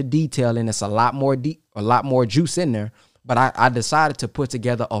goes into detail and it's a lot more juice in there. But I decided to put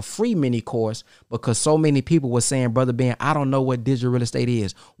together a free mini course because so many people were saying, Brother Ben, I don't know what digital real estate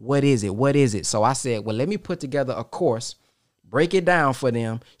is. What is it? What is it? So I said, well, let me put together a course, break it down for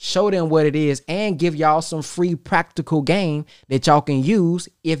them, show them what it is, and give y'all some free practical game that y'all can use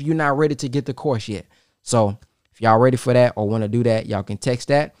if you're not ready to get the course yet. So if y'all ready for that or want to do that, y'all can text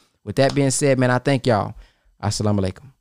that. With that being said, man, I thank y'all. Assalamu alaikum.